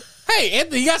yet. Hey,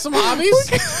 Anthony, you got some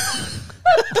hobbies?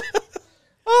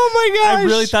 Oh my gosh! I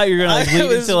really thought you were gonna like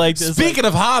lead into like this. Speaking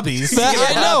of hobbies,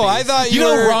 I know. I thought you you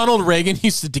know were. Ronald Reagan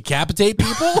used to decapitate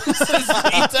people.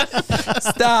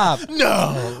 Stop.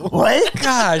 No. What?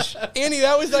 Gosh, Andy,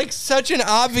 that was like such an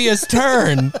obvious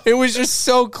turn. It was just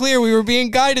so clear we were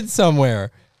being guided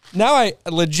somewhere. Now I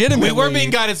legitimately We were being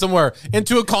guided somewhere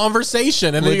into a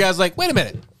conversation, and then you guys like, wait a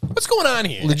minute. What's going on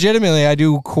here? Legitimately, I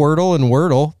do Quirtle and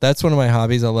Wordle. That's one of my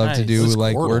hobbies. I love to do What's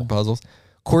like Quirtle? word puzzles.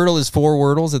 Quirtle is 4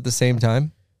 Wordles at the same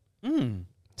time.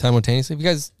 Simultaneously. You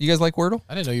guys like Wordle?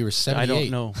 I didn't know you were 78. I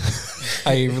don't know.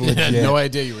 I I had no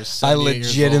idea you were 78 I years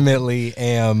old. legitimately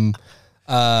am.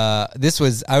 I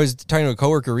was talking to a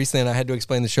coworker recently, and I had to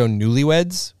explain the show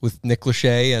Newlyweds with Nick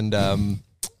Lachey and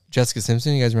Jessica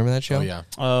Simpson. You guys remember that show? Oh, yeah.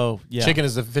 Oh, yeah. Chicken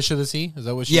is the fish of the sea? Is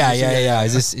that what she Yeah.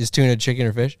 Is tuna chicken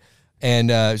or fish? And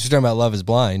she's talking about Love is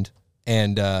Blind,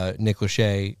 and Nick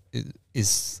Lachey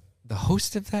is the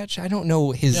host of that show. I don't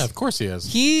know his. Yeah, of course he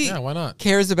is. He why not?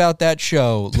 cares about that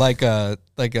show like a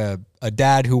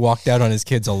dad who walked out on his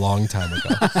kids a long time ago.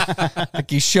 Like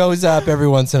he shows up every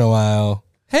once in a while.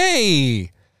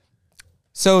 Hey,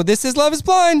 so this is Love is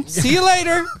Blind. See you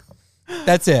later.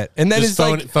 That's it. And then Just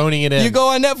it's phoning it in. you go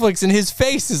on Netflix and his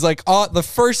face is like the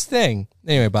first thing.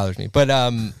 Anyway, it bothers me. But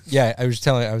yeah, I was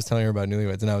telling her about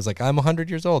Newlyweds, and I was like, I'm 100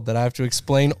 years old that I have to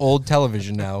explain old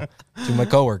television now to my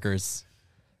coworkers.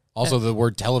 Also, the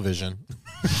word television.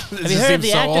 Have you heard of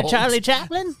the actor Charlie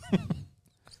Chaplin?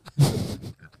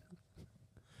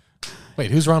 Wait,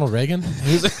 who's Ronald Reagan?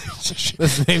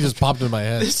 This name just popped in my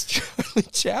head. This Charlie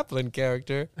Chaplin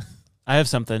character. I have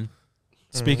something.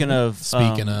 Speaking of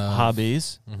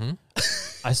hobbies,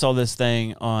 I saw this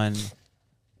thing on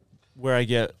where I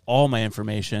get all my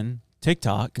information,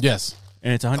 TikTok. Yes.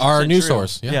 And it's 100% Our news true.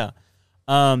 source, yeah.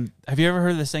 Have you ever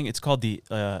heard of this thing? It's called the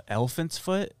elephant's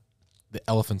foot. The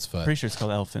elephant's foot. Pretty sure it's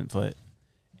called elephant foot.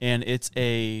 And it's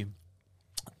I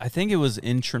think it was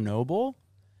in Chernobyl.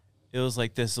 It was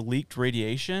like this leaked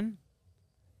radiation.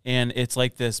 And it's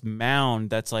like this mound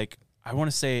that's like, I want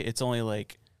to say it's only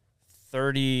like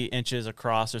 30 inches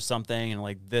across or something and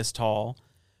like this tall.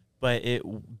 But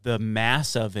the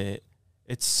mass of it,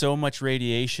 it's so much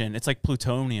radiation. It's like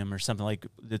plutonium or something. Like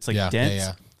it's like dense.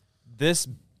 Yeah. This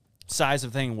size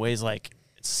of thing weighs like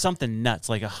something nuts,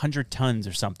 like 100 tons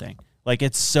or something. Like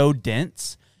it's so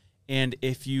dense, and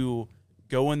if you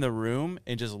go in the room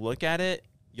and just look at it,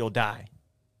 you'll die.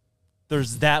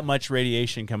 There's that much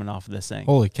radiation coming off of this thing.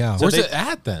 Holy cow. Where's it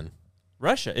at then?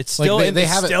 Russia. It's Like still they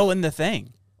have it- still in the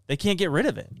thing. They can't get rid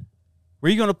of it. Where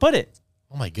are you going to put it?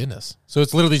 Oh my goodness. So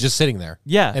it's literally just sitting there.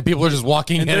 Yeah. And people are just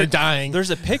walking in and dying.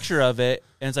 There's a picture of it,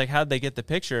 and it's like, how'd they get the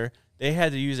picture? They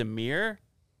had to use a mirror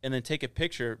and then take a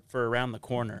picture for around the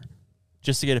corner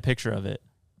just to get a picture of it.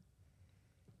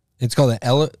 It's called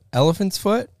an elephant's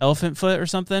foot? Elephant foot or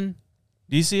something?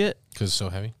 Do you see it? Because it's so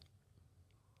heavy.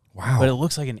 Wow. But it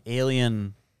looks like an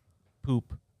alien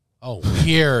poop. Oh,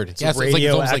 weird. It's Yes, it's like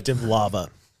it's almost like radioactive lava.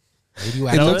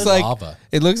 radioactive It looks like lava.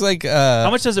 it looks like How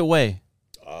much does it weigh?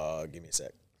 Give me a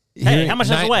sec. Hey, how much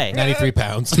does it weigh? 93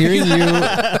 pounds. hearing you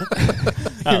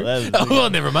Oh, that is Oh, well,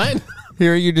 never mind.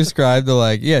 hearing you describe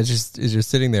the it's just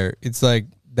sitting there. It's like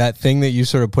that thing that you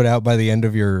sort of put out by the end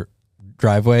of your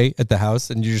driveway at the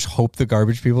house, and you just hope the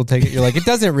garbage people take it. You're like, it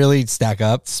doesn't really stack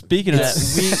up. Speaking of that,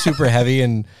 It's super heavy,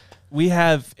 and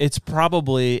it's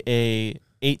probably a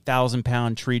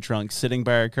 8,000-pound tree trunk sitting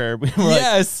by our curb. We're like,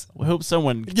 yes, we hope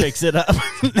someone picks it up.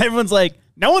 Everyone's like,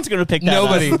 no one's going to pick that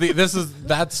Nobody. up.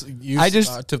 That's used I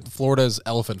just- to Florida's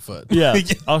elephant foot. Yeah.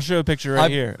 I'll show a picture right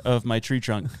I'm- here of my tree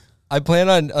trunk. I plan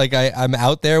on I'm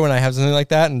out there when I have something like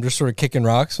that, and just sort of kicking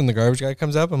rocks when the garbage guy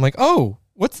comes up. I'm like, oh,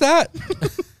 what's that?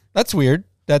 That's weird.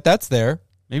 That's there.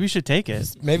 Maybe you should take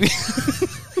it. Maybe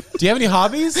Do you have any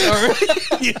hobbies? Or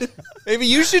maybe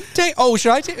you should take. Oh,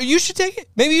 should I take? You should take it.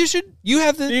 Maybe you should. You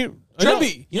have the. You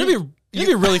it'd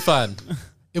be really fun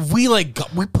if we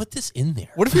we put this in there.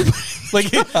 What if we?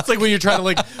 It's like when you're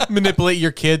trying to manipulate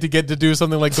your kid to get to do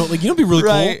something it'd be really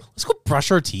Right. cool. Let's go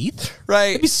brush our teeth. Right.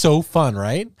 It'd be so fun,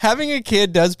 right? Having a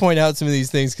kid does point out some of these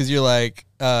things because you're like,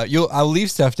 I'll leave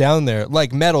stuff down there,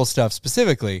 like metal stuff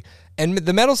specifically, and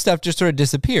the metal stuff just sort of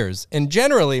disappears. And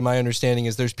generally, my understanding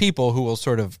is there's people who will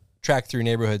sort of track through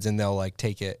neighborhoods and they'll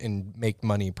take it and make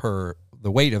money per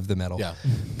the weight of the metal. Yeah.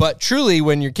 But truly,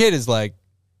 when your kid is like,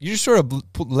 you just sort of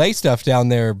lay stuff down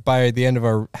there by the end of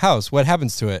our house, what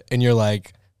happens to it? And you're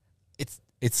like,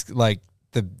 it's like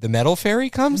the metal fairy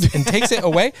comes and takes it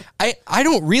away. I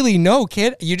don't really know,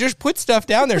 kid. You just put stuff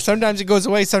down there. Sometimes it goes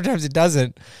away, sometimes it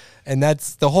doesn't. And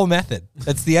that's the whole method.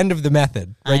 That's the end of the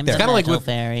method right I'm there. the Kind of like Metal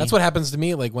fairy. that's what happens to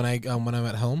me when I'm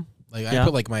at home. I Yeah.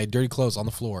 put my dirty clothes on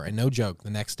the floor, and no joke, the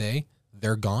next day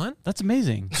they're gone. That's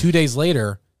amazing. 2 days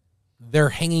later, they're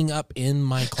hanging up in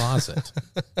my closet.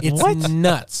 It's What?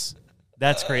 nuts.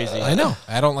 That's crazy. I know.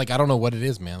 I don't know what it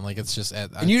is, man. It's just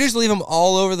And you just leave them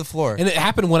all over the floor. and it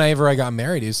happened whenever I got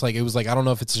married. It was like I don't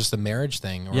know if it's just a marriage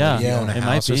thing or Yeah. you own a it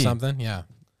might house or be. something. Yeah,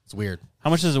 it's weird.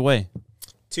 How much does it weigh?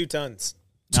 2 tons.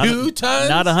 2 tons?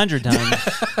 Not 100 tons.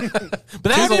 But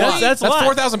that's a lot. That's a lot.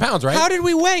 4,000 pounds, right? How did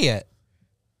we weigh it?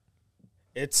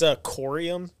 It's a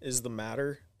corium is the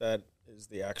matter. That is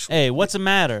the actual. Hey, what's the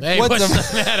matter? Hey, What's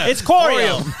what's the matter? It's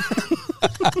corium.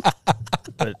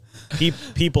 But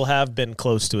people have been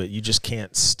close to it. You just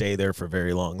can't stay there for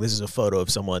very long. This is a photo of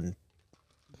someone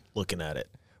looking at it.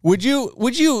 Would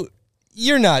you?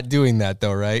 You're not doing that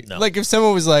though, right? No. Like if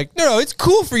someone was like, no, it's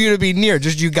cool for you to be near.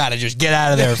 Just you got to just get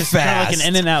out of there fast. Kind of like an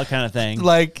in and out kind of thing.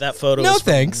 Like That photo No is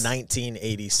from thanks.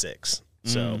 1986.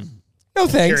 So No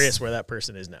thanks. curious where that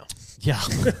person is now. yeah.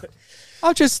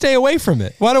 I'll just stay away from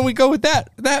it. Why don't we go with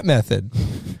that method?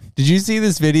 Did you see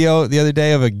this video the other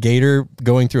day of a gator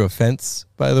going through a fence,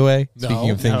 by the way? No. Speaking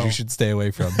of things No. you should stay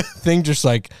away from. Thing just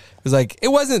like, it was like, it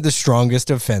wasn't the strongest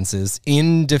of fences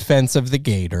in defense of the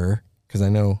gator, because I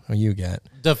know how you get.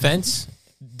 Defense?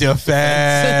 I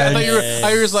Defense.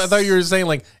 thought you were saying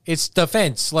like it's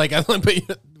defense. Like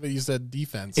but you said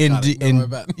defense. Got it. No, my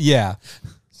bad. Yeah.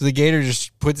 So the gator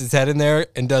just puts its head in there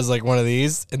and does like one of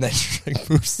these and then like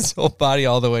moves his whole body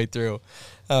all the way through.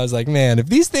 I was like, man, if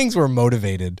these things were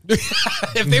motivated,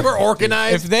 If they were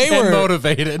organized, if they and were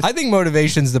motivated, I think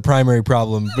motivation's the primary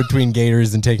problem between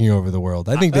gators and taking over the world.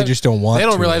 I think they just don't want they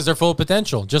don't to. realize their full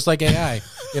potential, just like AI.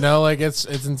 Like it's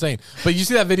insane. But you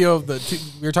see that video of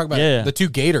we were talking about Yeah. the 2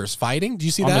 gators fighting? Do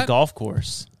you see On that? the golf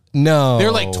course. No.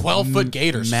 They're like 12-foot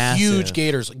gators, massive. huge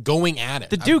gators going at it.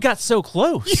 The dude got so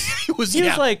close. he was He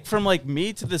was like from like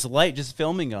me to this light just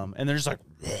filming them. And they're just like,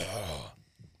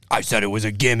 I said it was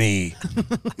a gimme.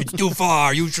 It's too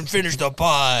far. You should finish the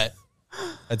putt.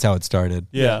 That's how it started.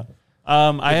 yeah.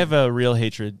 I have a real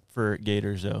hatred for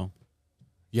gators though.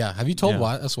 Yeah. Have you told Yeah.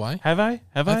 why? That's why. Have I?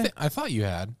 Have I? I thought you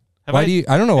had. Have Why do you?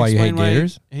 I don't know why you hate explained why I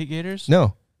gators. hate gators?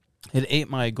 No. It ate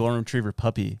my golden retriever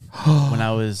puppy when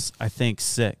I was, I think,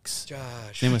 6. Josh.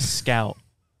 His name was Scout.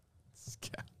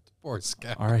 Poor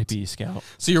Scout. R.I.P. Scout.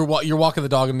 So you're walking the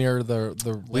dog near the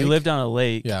lake? We lived on a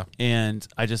lake. Yeah. And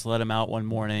I just let him out one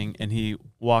morning, and he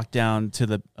walked down to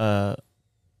the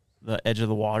edge of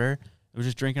the water. It was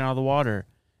just drinking out of the water,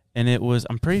 and it was,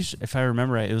 I'm pretty sure, if I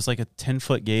remember right, it was like a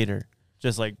 10-foot gator,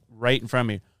 just like right in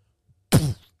front of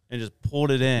me, and just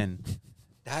pulled it in.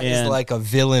 That is And- like a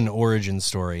villain origin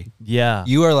story. Yeah.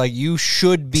 You are like, you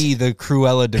should be the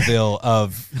Cruella de Vil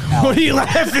of What are you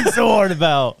laughing so hard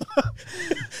about?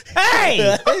 Hey,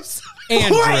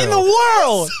 Andrew. what in the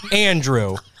world?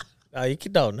 Andrew. You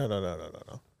can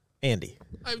no. Andy.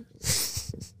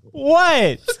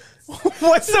 What?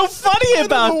 What's so funny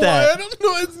about that?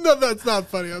 No, that's not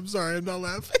funny. I'm sorry. I'm not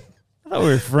laughing. I thought we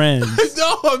were friends.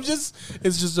 No,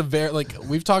 it's just a very, like,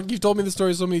 you've told me the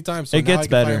story so many times. So It now gets I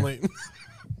can better. finally-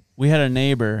 We had a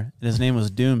neighbor, and his name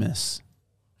was Doomis.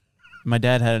 My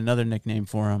dad had another nickname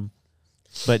for him.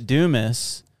 But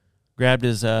Doomis grabbed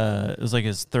his, it was like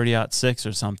his 30-06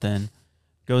 or something,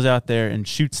 goes out there and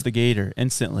shoots the gator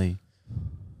instantly.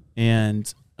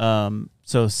 And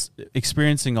so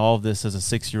experiencing all of this as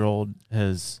a 6-year-old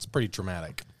has, It's pretty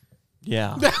traumatic.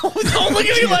 yeah. Don't look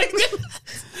at me like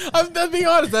that. I'm being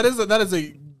honest.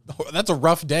 That's a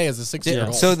rough day as a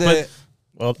 6-year-old. So the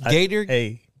Well, gator.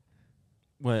 hey,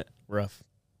 What? rough.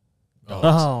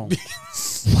 Oh.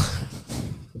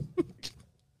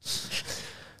 So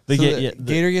the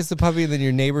gator gets the puppy, and then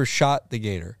your neighbor shot the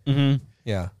gator. Mm-hmm.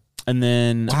 Yeah. And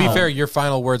then to be fair, your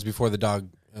final words before the dog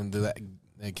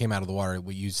it came out of the water,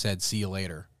 you said, "See you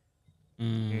later."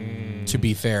 To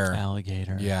be fair,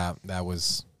 alligator. yeah, that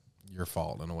was your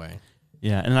fault in a way.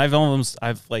 Yeah, and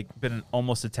I've like been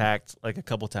almost attacked like a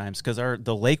couple times because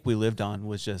the lake we lived on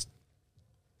was just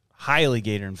highly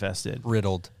gator infested.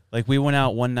 Riddled. Like we went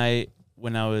out one night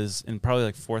when I was in probably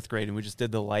like 4th grade, and we just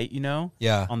did the light,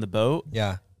 Yeah. on the boat.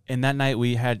 Yeah. And that night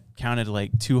we had counted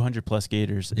like 200 plus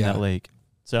gators in Yeah. that lake.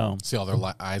 So See all their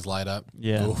eyes light up.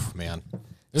 Yeah. Oof, man.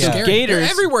 Yeah. Scary. Gators- They're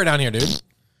everywhere down here, dude.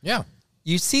 Yeah.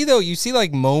 You see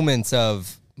like moments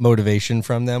of motivation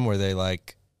from them where they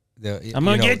like, I'm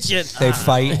gonna get you. They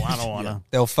fight. I don't want to.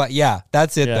 They'll fight. Yeah,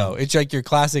 that's it Yeah. though. It's like your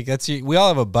classic. We all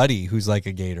have a buddy who's like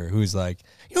a gator who's like,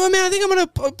 you know what, man? I think I'm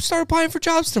gonna start applying for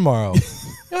jobs tomorrow.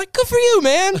 You're like, good for you,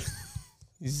 man.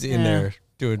 He's in there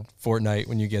doing Fortnite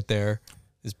when you get there,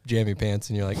 his jammy pants,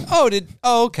 and you're like,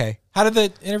 oh, okay. How did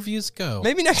the interviews go?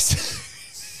 Maybe next.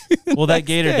 Well, that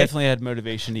gator day. definitely had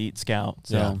motivation to eat Scout.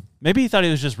 So Yeah. maybe he thought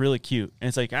he was just really cute, and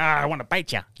it's like, I want to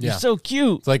bite you. You're Yeah. so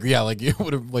cute. It's like, yeah, like you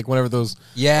would have, like whenever those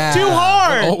Yeah. Too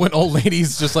hard. when old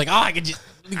ladies just like, I could just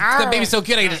that baby's so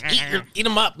cute, I can just eat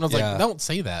them up. And I was Yeah. like, don't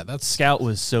say that. That's Scout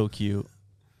was so cute.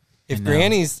 If I know.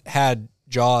 grannies had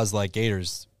jaws like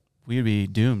gators, We'd be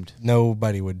doomed.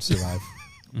 nobody would survive.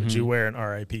 Would you wear an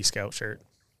RIP Scout shirt?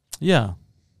 Yeah.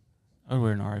 I would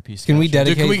wear an RIP Scout. Can we shirt.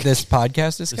 dedicate this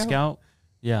podcast to the Scout? Scout?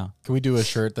 Yeah. Can we do a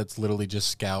shirt that's literally just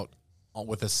Scout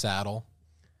with a saddle,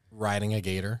 riding a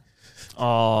gator?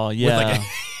 Oh, yeah.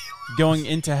 Going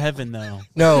into heaven, though.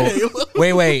 No.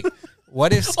 wait.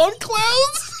 What if On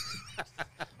clouds?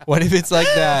 What if it's like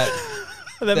that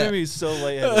That made me so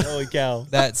lightheaded. Holy cow.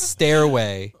 that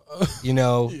stairway,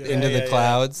 into the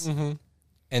clouds,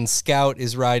 and Scout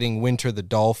is riding Winter the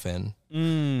dolphin,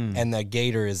 and the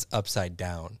gator is upside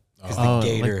down because the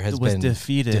gator has was been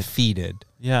defeated.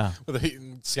 Yeah.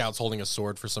 Scout's holding a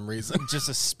sword for some reason. Just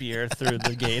a spear through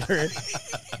the gator.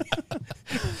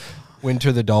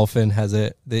 Winter the dolphin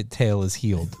the tail is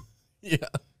healed. Yeah.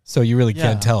 So you really Yeah.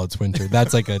 can't tell it's Winter.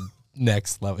 That's like a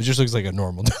next level. It just looks like a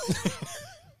normal dolphin.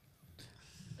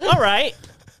 All right.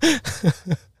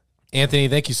 Anthony,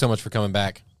 thank you so much for coming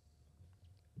back.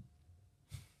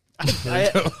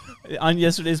 On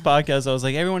yesterday's podcast, I was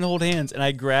like, everyone hold hands. And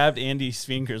I grabbed Andy's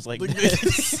fingers like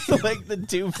this. Like the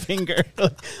two finger.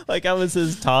 Like I was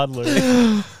his toddler.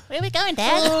 Where are we going,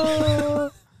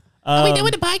 Dad? Are we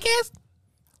doing the podcast?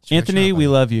 Anthony, we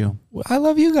love you. I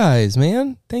love you guys,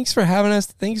 man. Thanks for having us.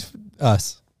 Thanks for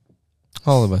us.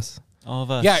 All of us. All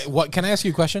of us. Yeah, what can I ask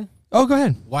you a question? Oh, go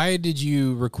ahead. Why did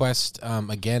you request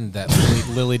again that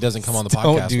Lily doesn't come on the Don't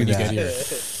podcast do when you that. get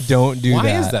here? Don't do Why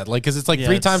that. is that? Like, because it's like Yeah,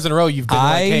 3 it's- times in a row you've been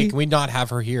like, "Hey, I can we not have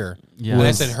her here?" Yeah. And I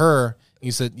Was- said her.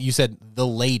 You said the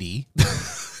lady,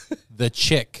 the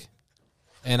chick,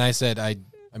 and I said I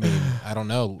mean I don't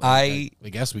know. I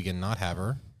guess we can not have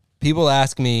her. People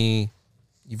ask me,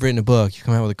 you've written a book, you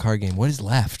come out with a card game. What is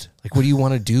left? Like, what do you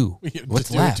want to do? What's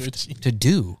To do, left to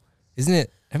do? Isn't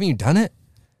it? Haven't you done it?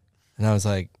 And I was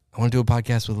like, I want to do a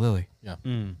podcast with Lily. Yeah,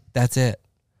 That's it.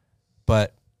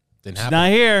 But didn't She's happen. not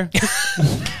here.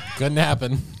 Couldn't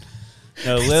happen.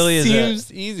 No, Lily is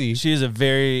seems easy. she's a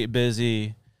very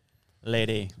busy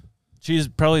lady. She's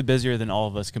probably busier than all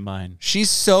of us combined. She's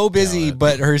so busy,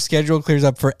 but her schedule clears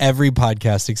up for every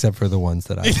podcast except for the ones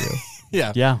that I do.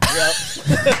 Yeah, Yeah.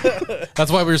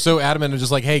 That's why we were so adamant and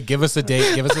just like, hey, give us a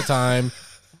date, give us a time,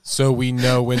 so we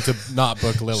know when to not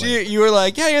book Lily. You were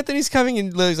like, yeah, Anthony's coming,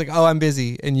 and Lily's like, oh, I'm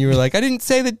busy, and you were like, I didn't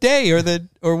say the day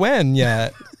or when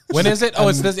yet. When is it? Oh,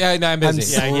 it's this. Yeah, no, I'm I'm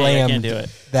busy. Yeah, I slammed can't do it.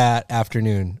 that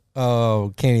afternoon.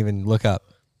 Oh, can't even look up.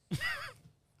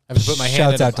 I have to put my hand.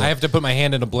 Shouts In out to I have to put my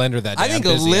hand in a blender that day. I think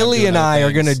I'm busy. I'm Lily doing and other I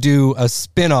are things. going to do a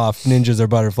spin-off Ninjas Are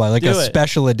Butterfly, like Do a it.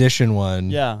 special edition one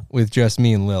Yeah. with just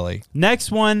me and Lily.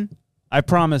 Next one, I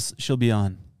promise she'll be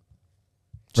on.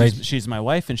 Right. She's my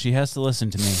wife and she has to listen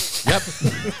to me. Yep.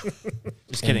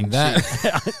 Just kidding. That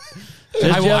Just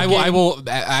I joking.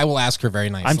 will ask her very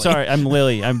nicely. I'm sorry. I'm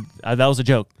Lily. That was a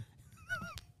joke.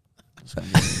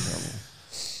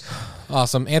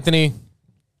 Awesome, Anthony.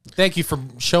 Thank you for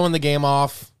showing the game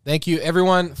off. Thank you,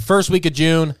 everyone. First week of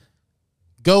June.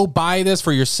 Go buy this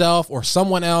for yourself or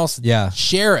someone else. Yeah.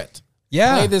 Share it.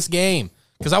 Yeah. Play this game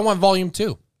because I want volume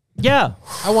 2. Yeah.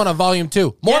 I want a volume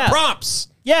 2. More Yeah. prompts.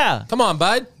 Yeah. Come on,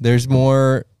 bud. There's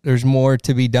more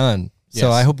to be done. So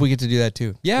Yes. I hope we get to do that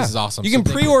too. Yeah. This is awesome. You So can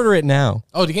thank you. pre-order it now.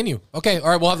 Oh, can you? Okay. All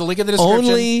right. We'll have the link in the description.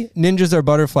 Only Ninjas Are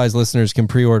Butterflies listeners can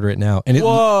pre-order it now. And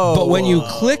Whoa. but when you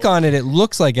click on it, it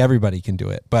looks like everybody can do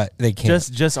it, but they can't.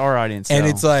 Just our audience. and though.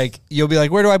 it's like, you'll be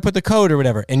like, where do I put the code or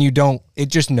whatever? And you don't, it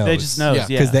just knows. They just knows. Yeah.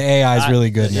 Yeah. Because the AI is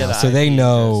really good yeah, now. the So they IP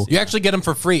know. You actually get them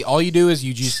for free. All you do is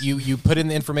you put in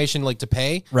the information like to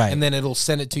pay, Right. and then it'll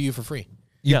send it to you for free.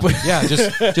 You Yeah. put- Yeah,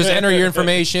 just enter your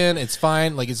information. It's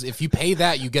fine. Like if you pay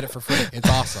that, you get it for free. It's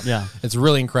awesome. Yeah. it's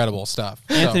really incredible stuff.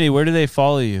 So, Anthony, where do they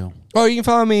follow you? Oh, you can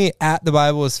follow me at The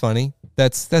Bible is Funny.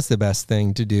 That's the best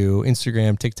thing to do.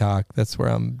 Instagram, TikTok. That's where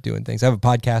I'm doing things. I have a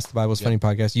podcast, The Bible is Funny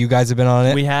podcast. You guys have been on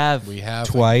it We have.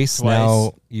 twice.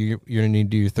 Now you're gonna need to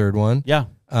do your third one. Yeah.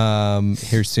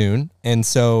 Here soon. And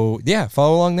so yeah,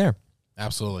 follow along there.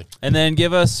 absolutely. And then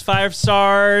give us 5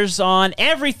 stars on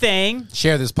everything.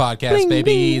 Share this podcast,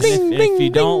 babies. If you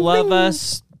don't love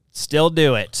us, still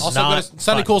do it. Also, go to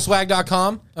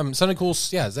SundayCoolSwag.com. Sunday Cool.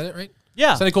 Yeah, is that it? Right?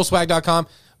 Yeah. SundayCoolSwag.com.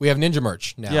 We have ninja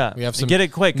merch now. Yeah. we have some. Get it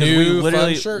quick because new we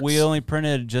literally fun shirts. we only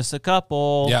printed just a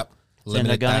couple. Yep. And they're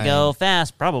Limited gonna time. go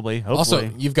fast, probably. Hopefully.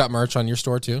 Also, you've got merch on your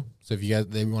store too. So if you guys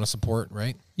they want to support,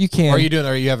 right? You can. Or are you doing?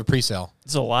 Or you have a pre-sale?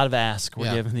 it's a lot of ask we're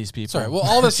Yeah. giving these people. Sorry. Well,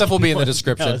 all this stuff will be in the No,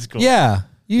 description. it's cool. Yeah.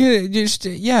 You just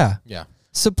Yeah.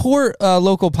 support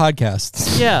local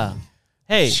podcasts. Yeah.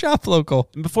 Hey, Shop local.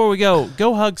 before we go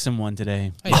hug someone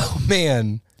today. Oh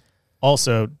man.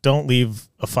 Also, don't leave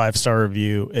a 5-star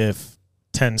review if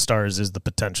 10 stars is the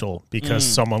potential because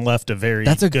someone left a very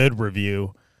That's a- good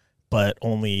review, but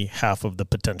only half of the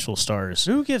potential stars.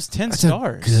 Who gives 10 That's a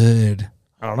stars? good.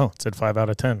 I don't know. It said 5 out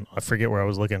of 10. I forget where I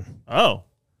was looking. Oh.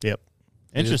 Yep.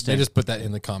 Interesting. They just put that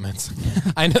in the comments.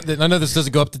 I know this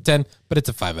doesn't go up to 10, but it's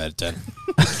a 5 out of 10.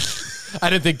 I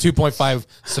didn't think 2.5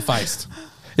 sufficed.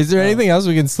 Is there anything else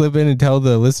we can slip in and tell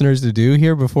the listeners to do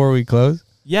here before we close?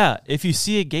 Yeah, if you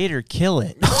see a gator, kill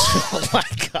it. Oh my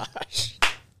gosh.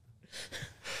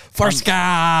 For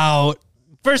Scout!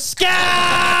 For Scout!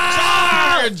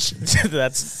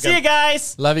 That's See you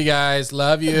guys. Love you guys.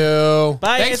 Love you.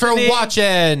 Bye, Thanks Anthony. for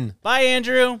watching. Bye,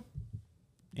 Andrew.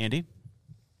 Andy?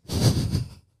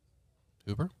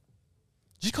 Hooper?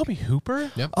 Did you call me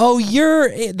Hooper? Yep. Oh,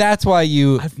 that's why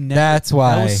you. That's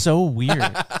why. That was so weird.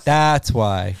 That's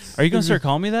why. Are you going to start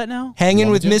calling me that now? Hanging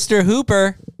with Mr.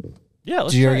 Hooper. Yeah,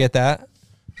 let's Did you ever try it. get that?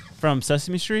 From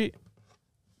Sesame Street?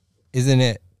 Isn't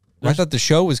it? I thought the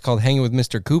show was called Hanging with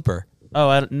Mr. Cooper. Oh,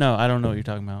 I don't know what you're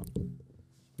talking about.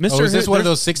 Mr. Oh, is this one of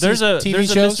those 60s there's a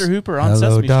TV shows? Mr. Hooper on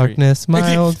Hello, Sesame darkness,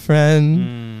 my old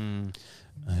friend. Street.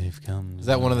 I've come. Is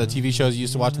that one of the TV shows you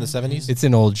used to watch in the 70s? It's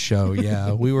an old show.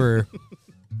 Yeah, we were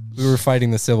fighting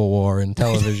the Civil War, and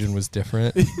television was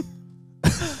different.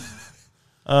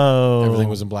 Oh. Everything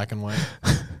was in black and white.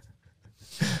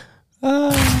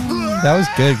 That was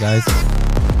good, guys.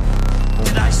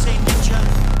 Did I say ninja?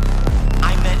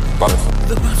 I meant butterfly.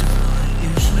 The butterfly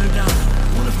is no doubt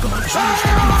one of God's most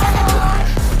beautiful.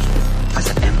 I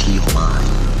said empty your mind.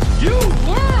 You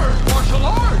learn martial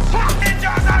arts.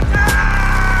 Ninjas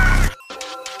attack!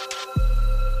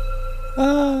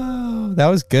 Oh, that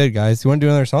was good, guys. You want to do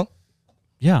another song?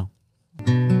 Yeah.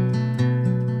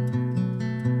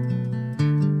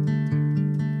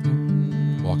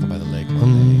 Walking by the lake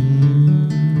one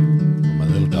day with my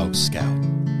little dog Scout.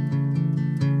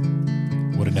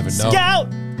 Would have never known. Scout!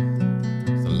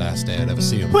 It's the last day I'd ever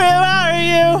see him. Where are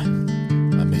you?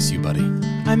 I miss you, buddy.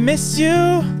 I miss you.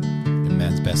 Your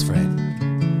man's best friend.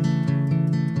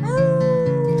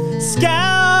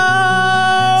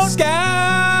 Scout!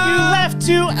 Scout! You left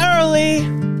too early.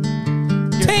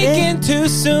 Taken too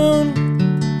soon.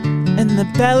 In the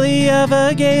belly of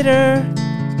a gator.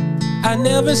 I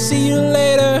never see you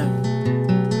later.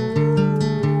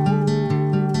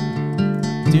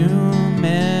 Do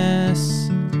miss.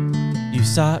 You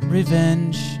sought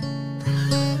revenge.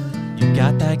 You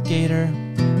got that gator.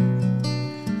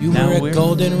 You Now were a we're-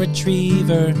 golden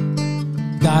retriever.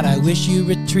 God, I wish you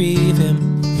retrieve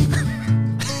him.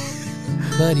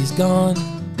 But he's gone.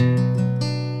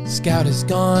 Scout is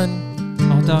gone.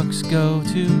 All dogs go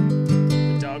to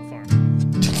the dog farm.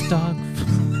 dog.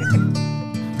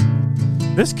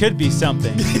 This could be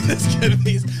something. This could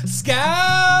be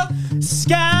Scout.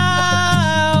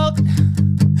 Scout!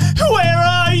 Where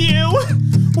are you?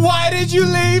 Why did you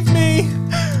leave me?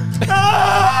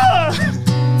 Ah!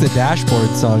 It's a dashboard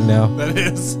song now. That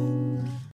is.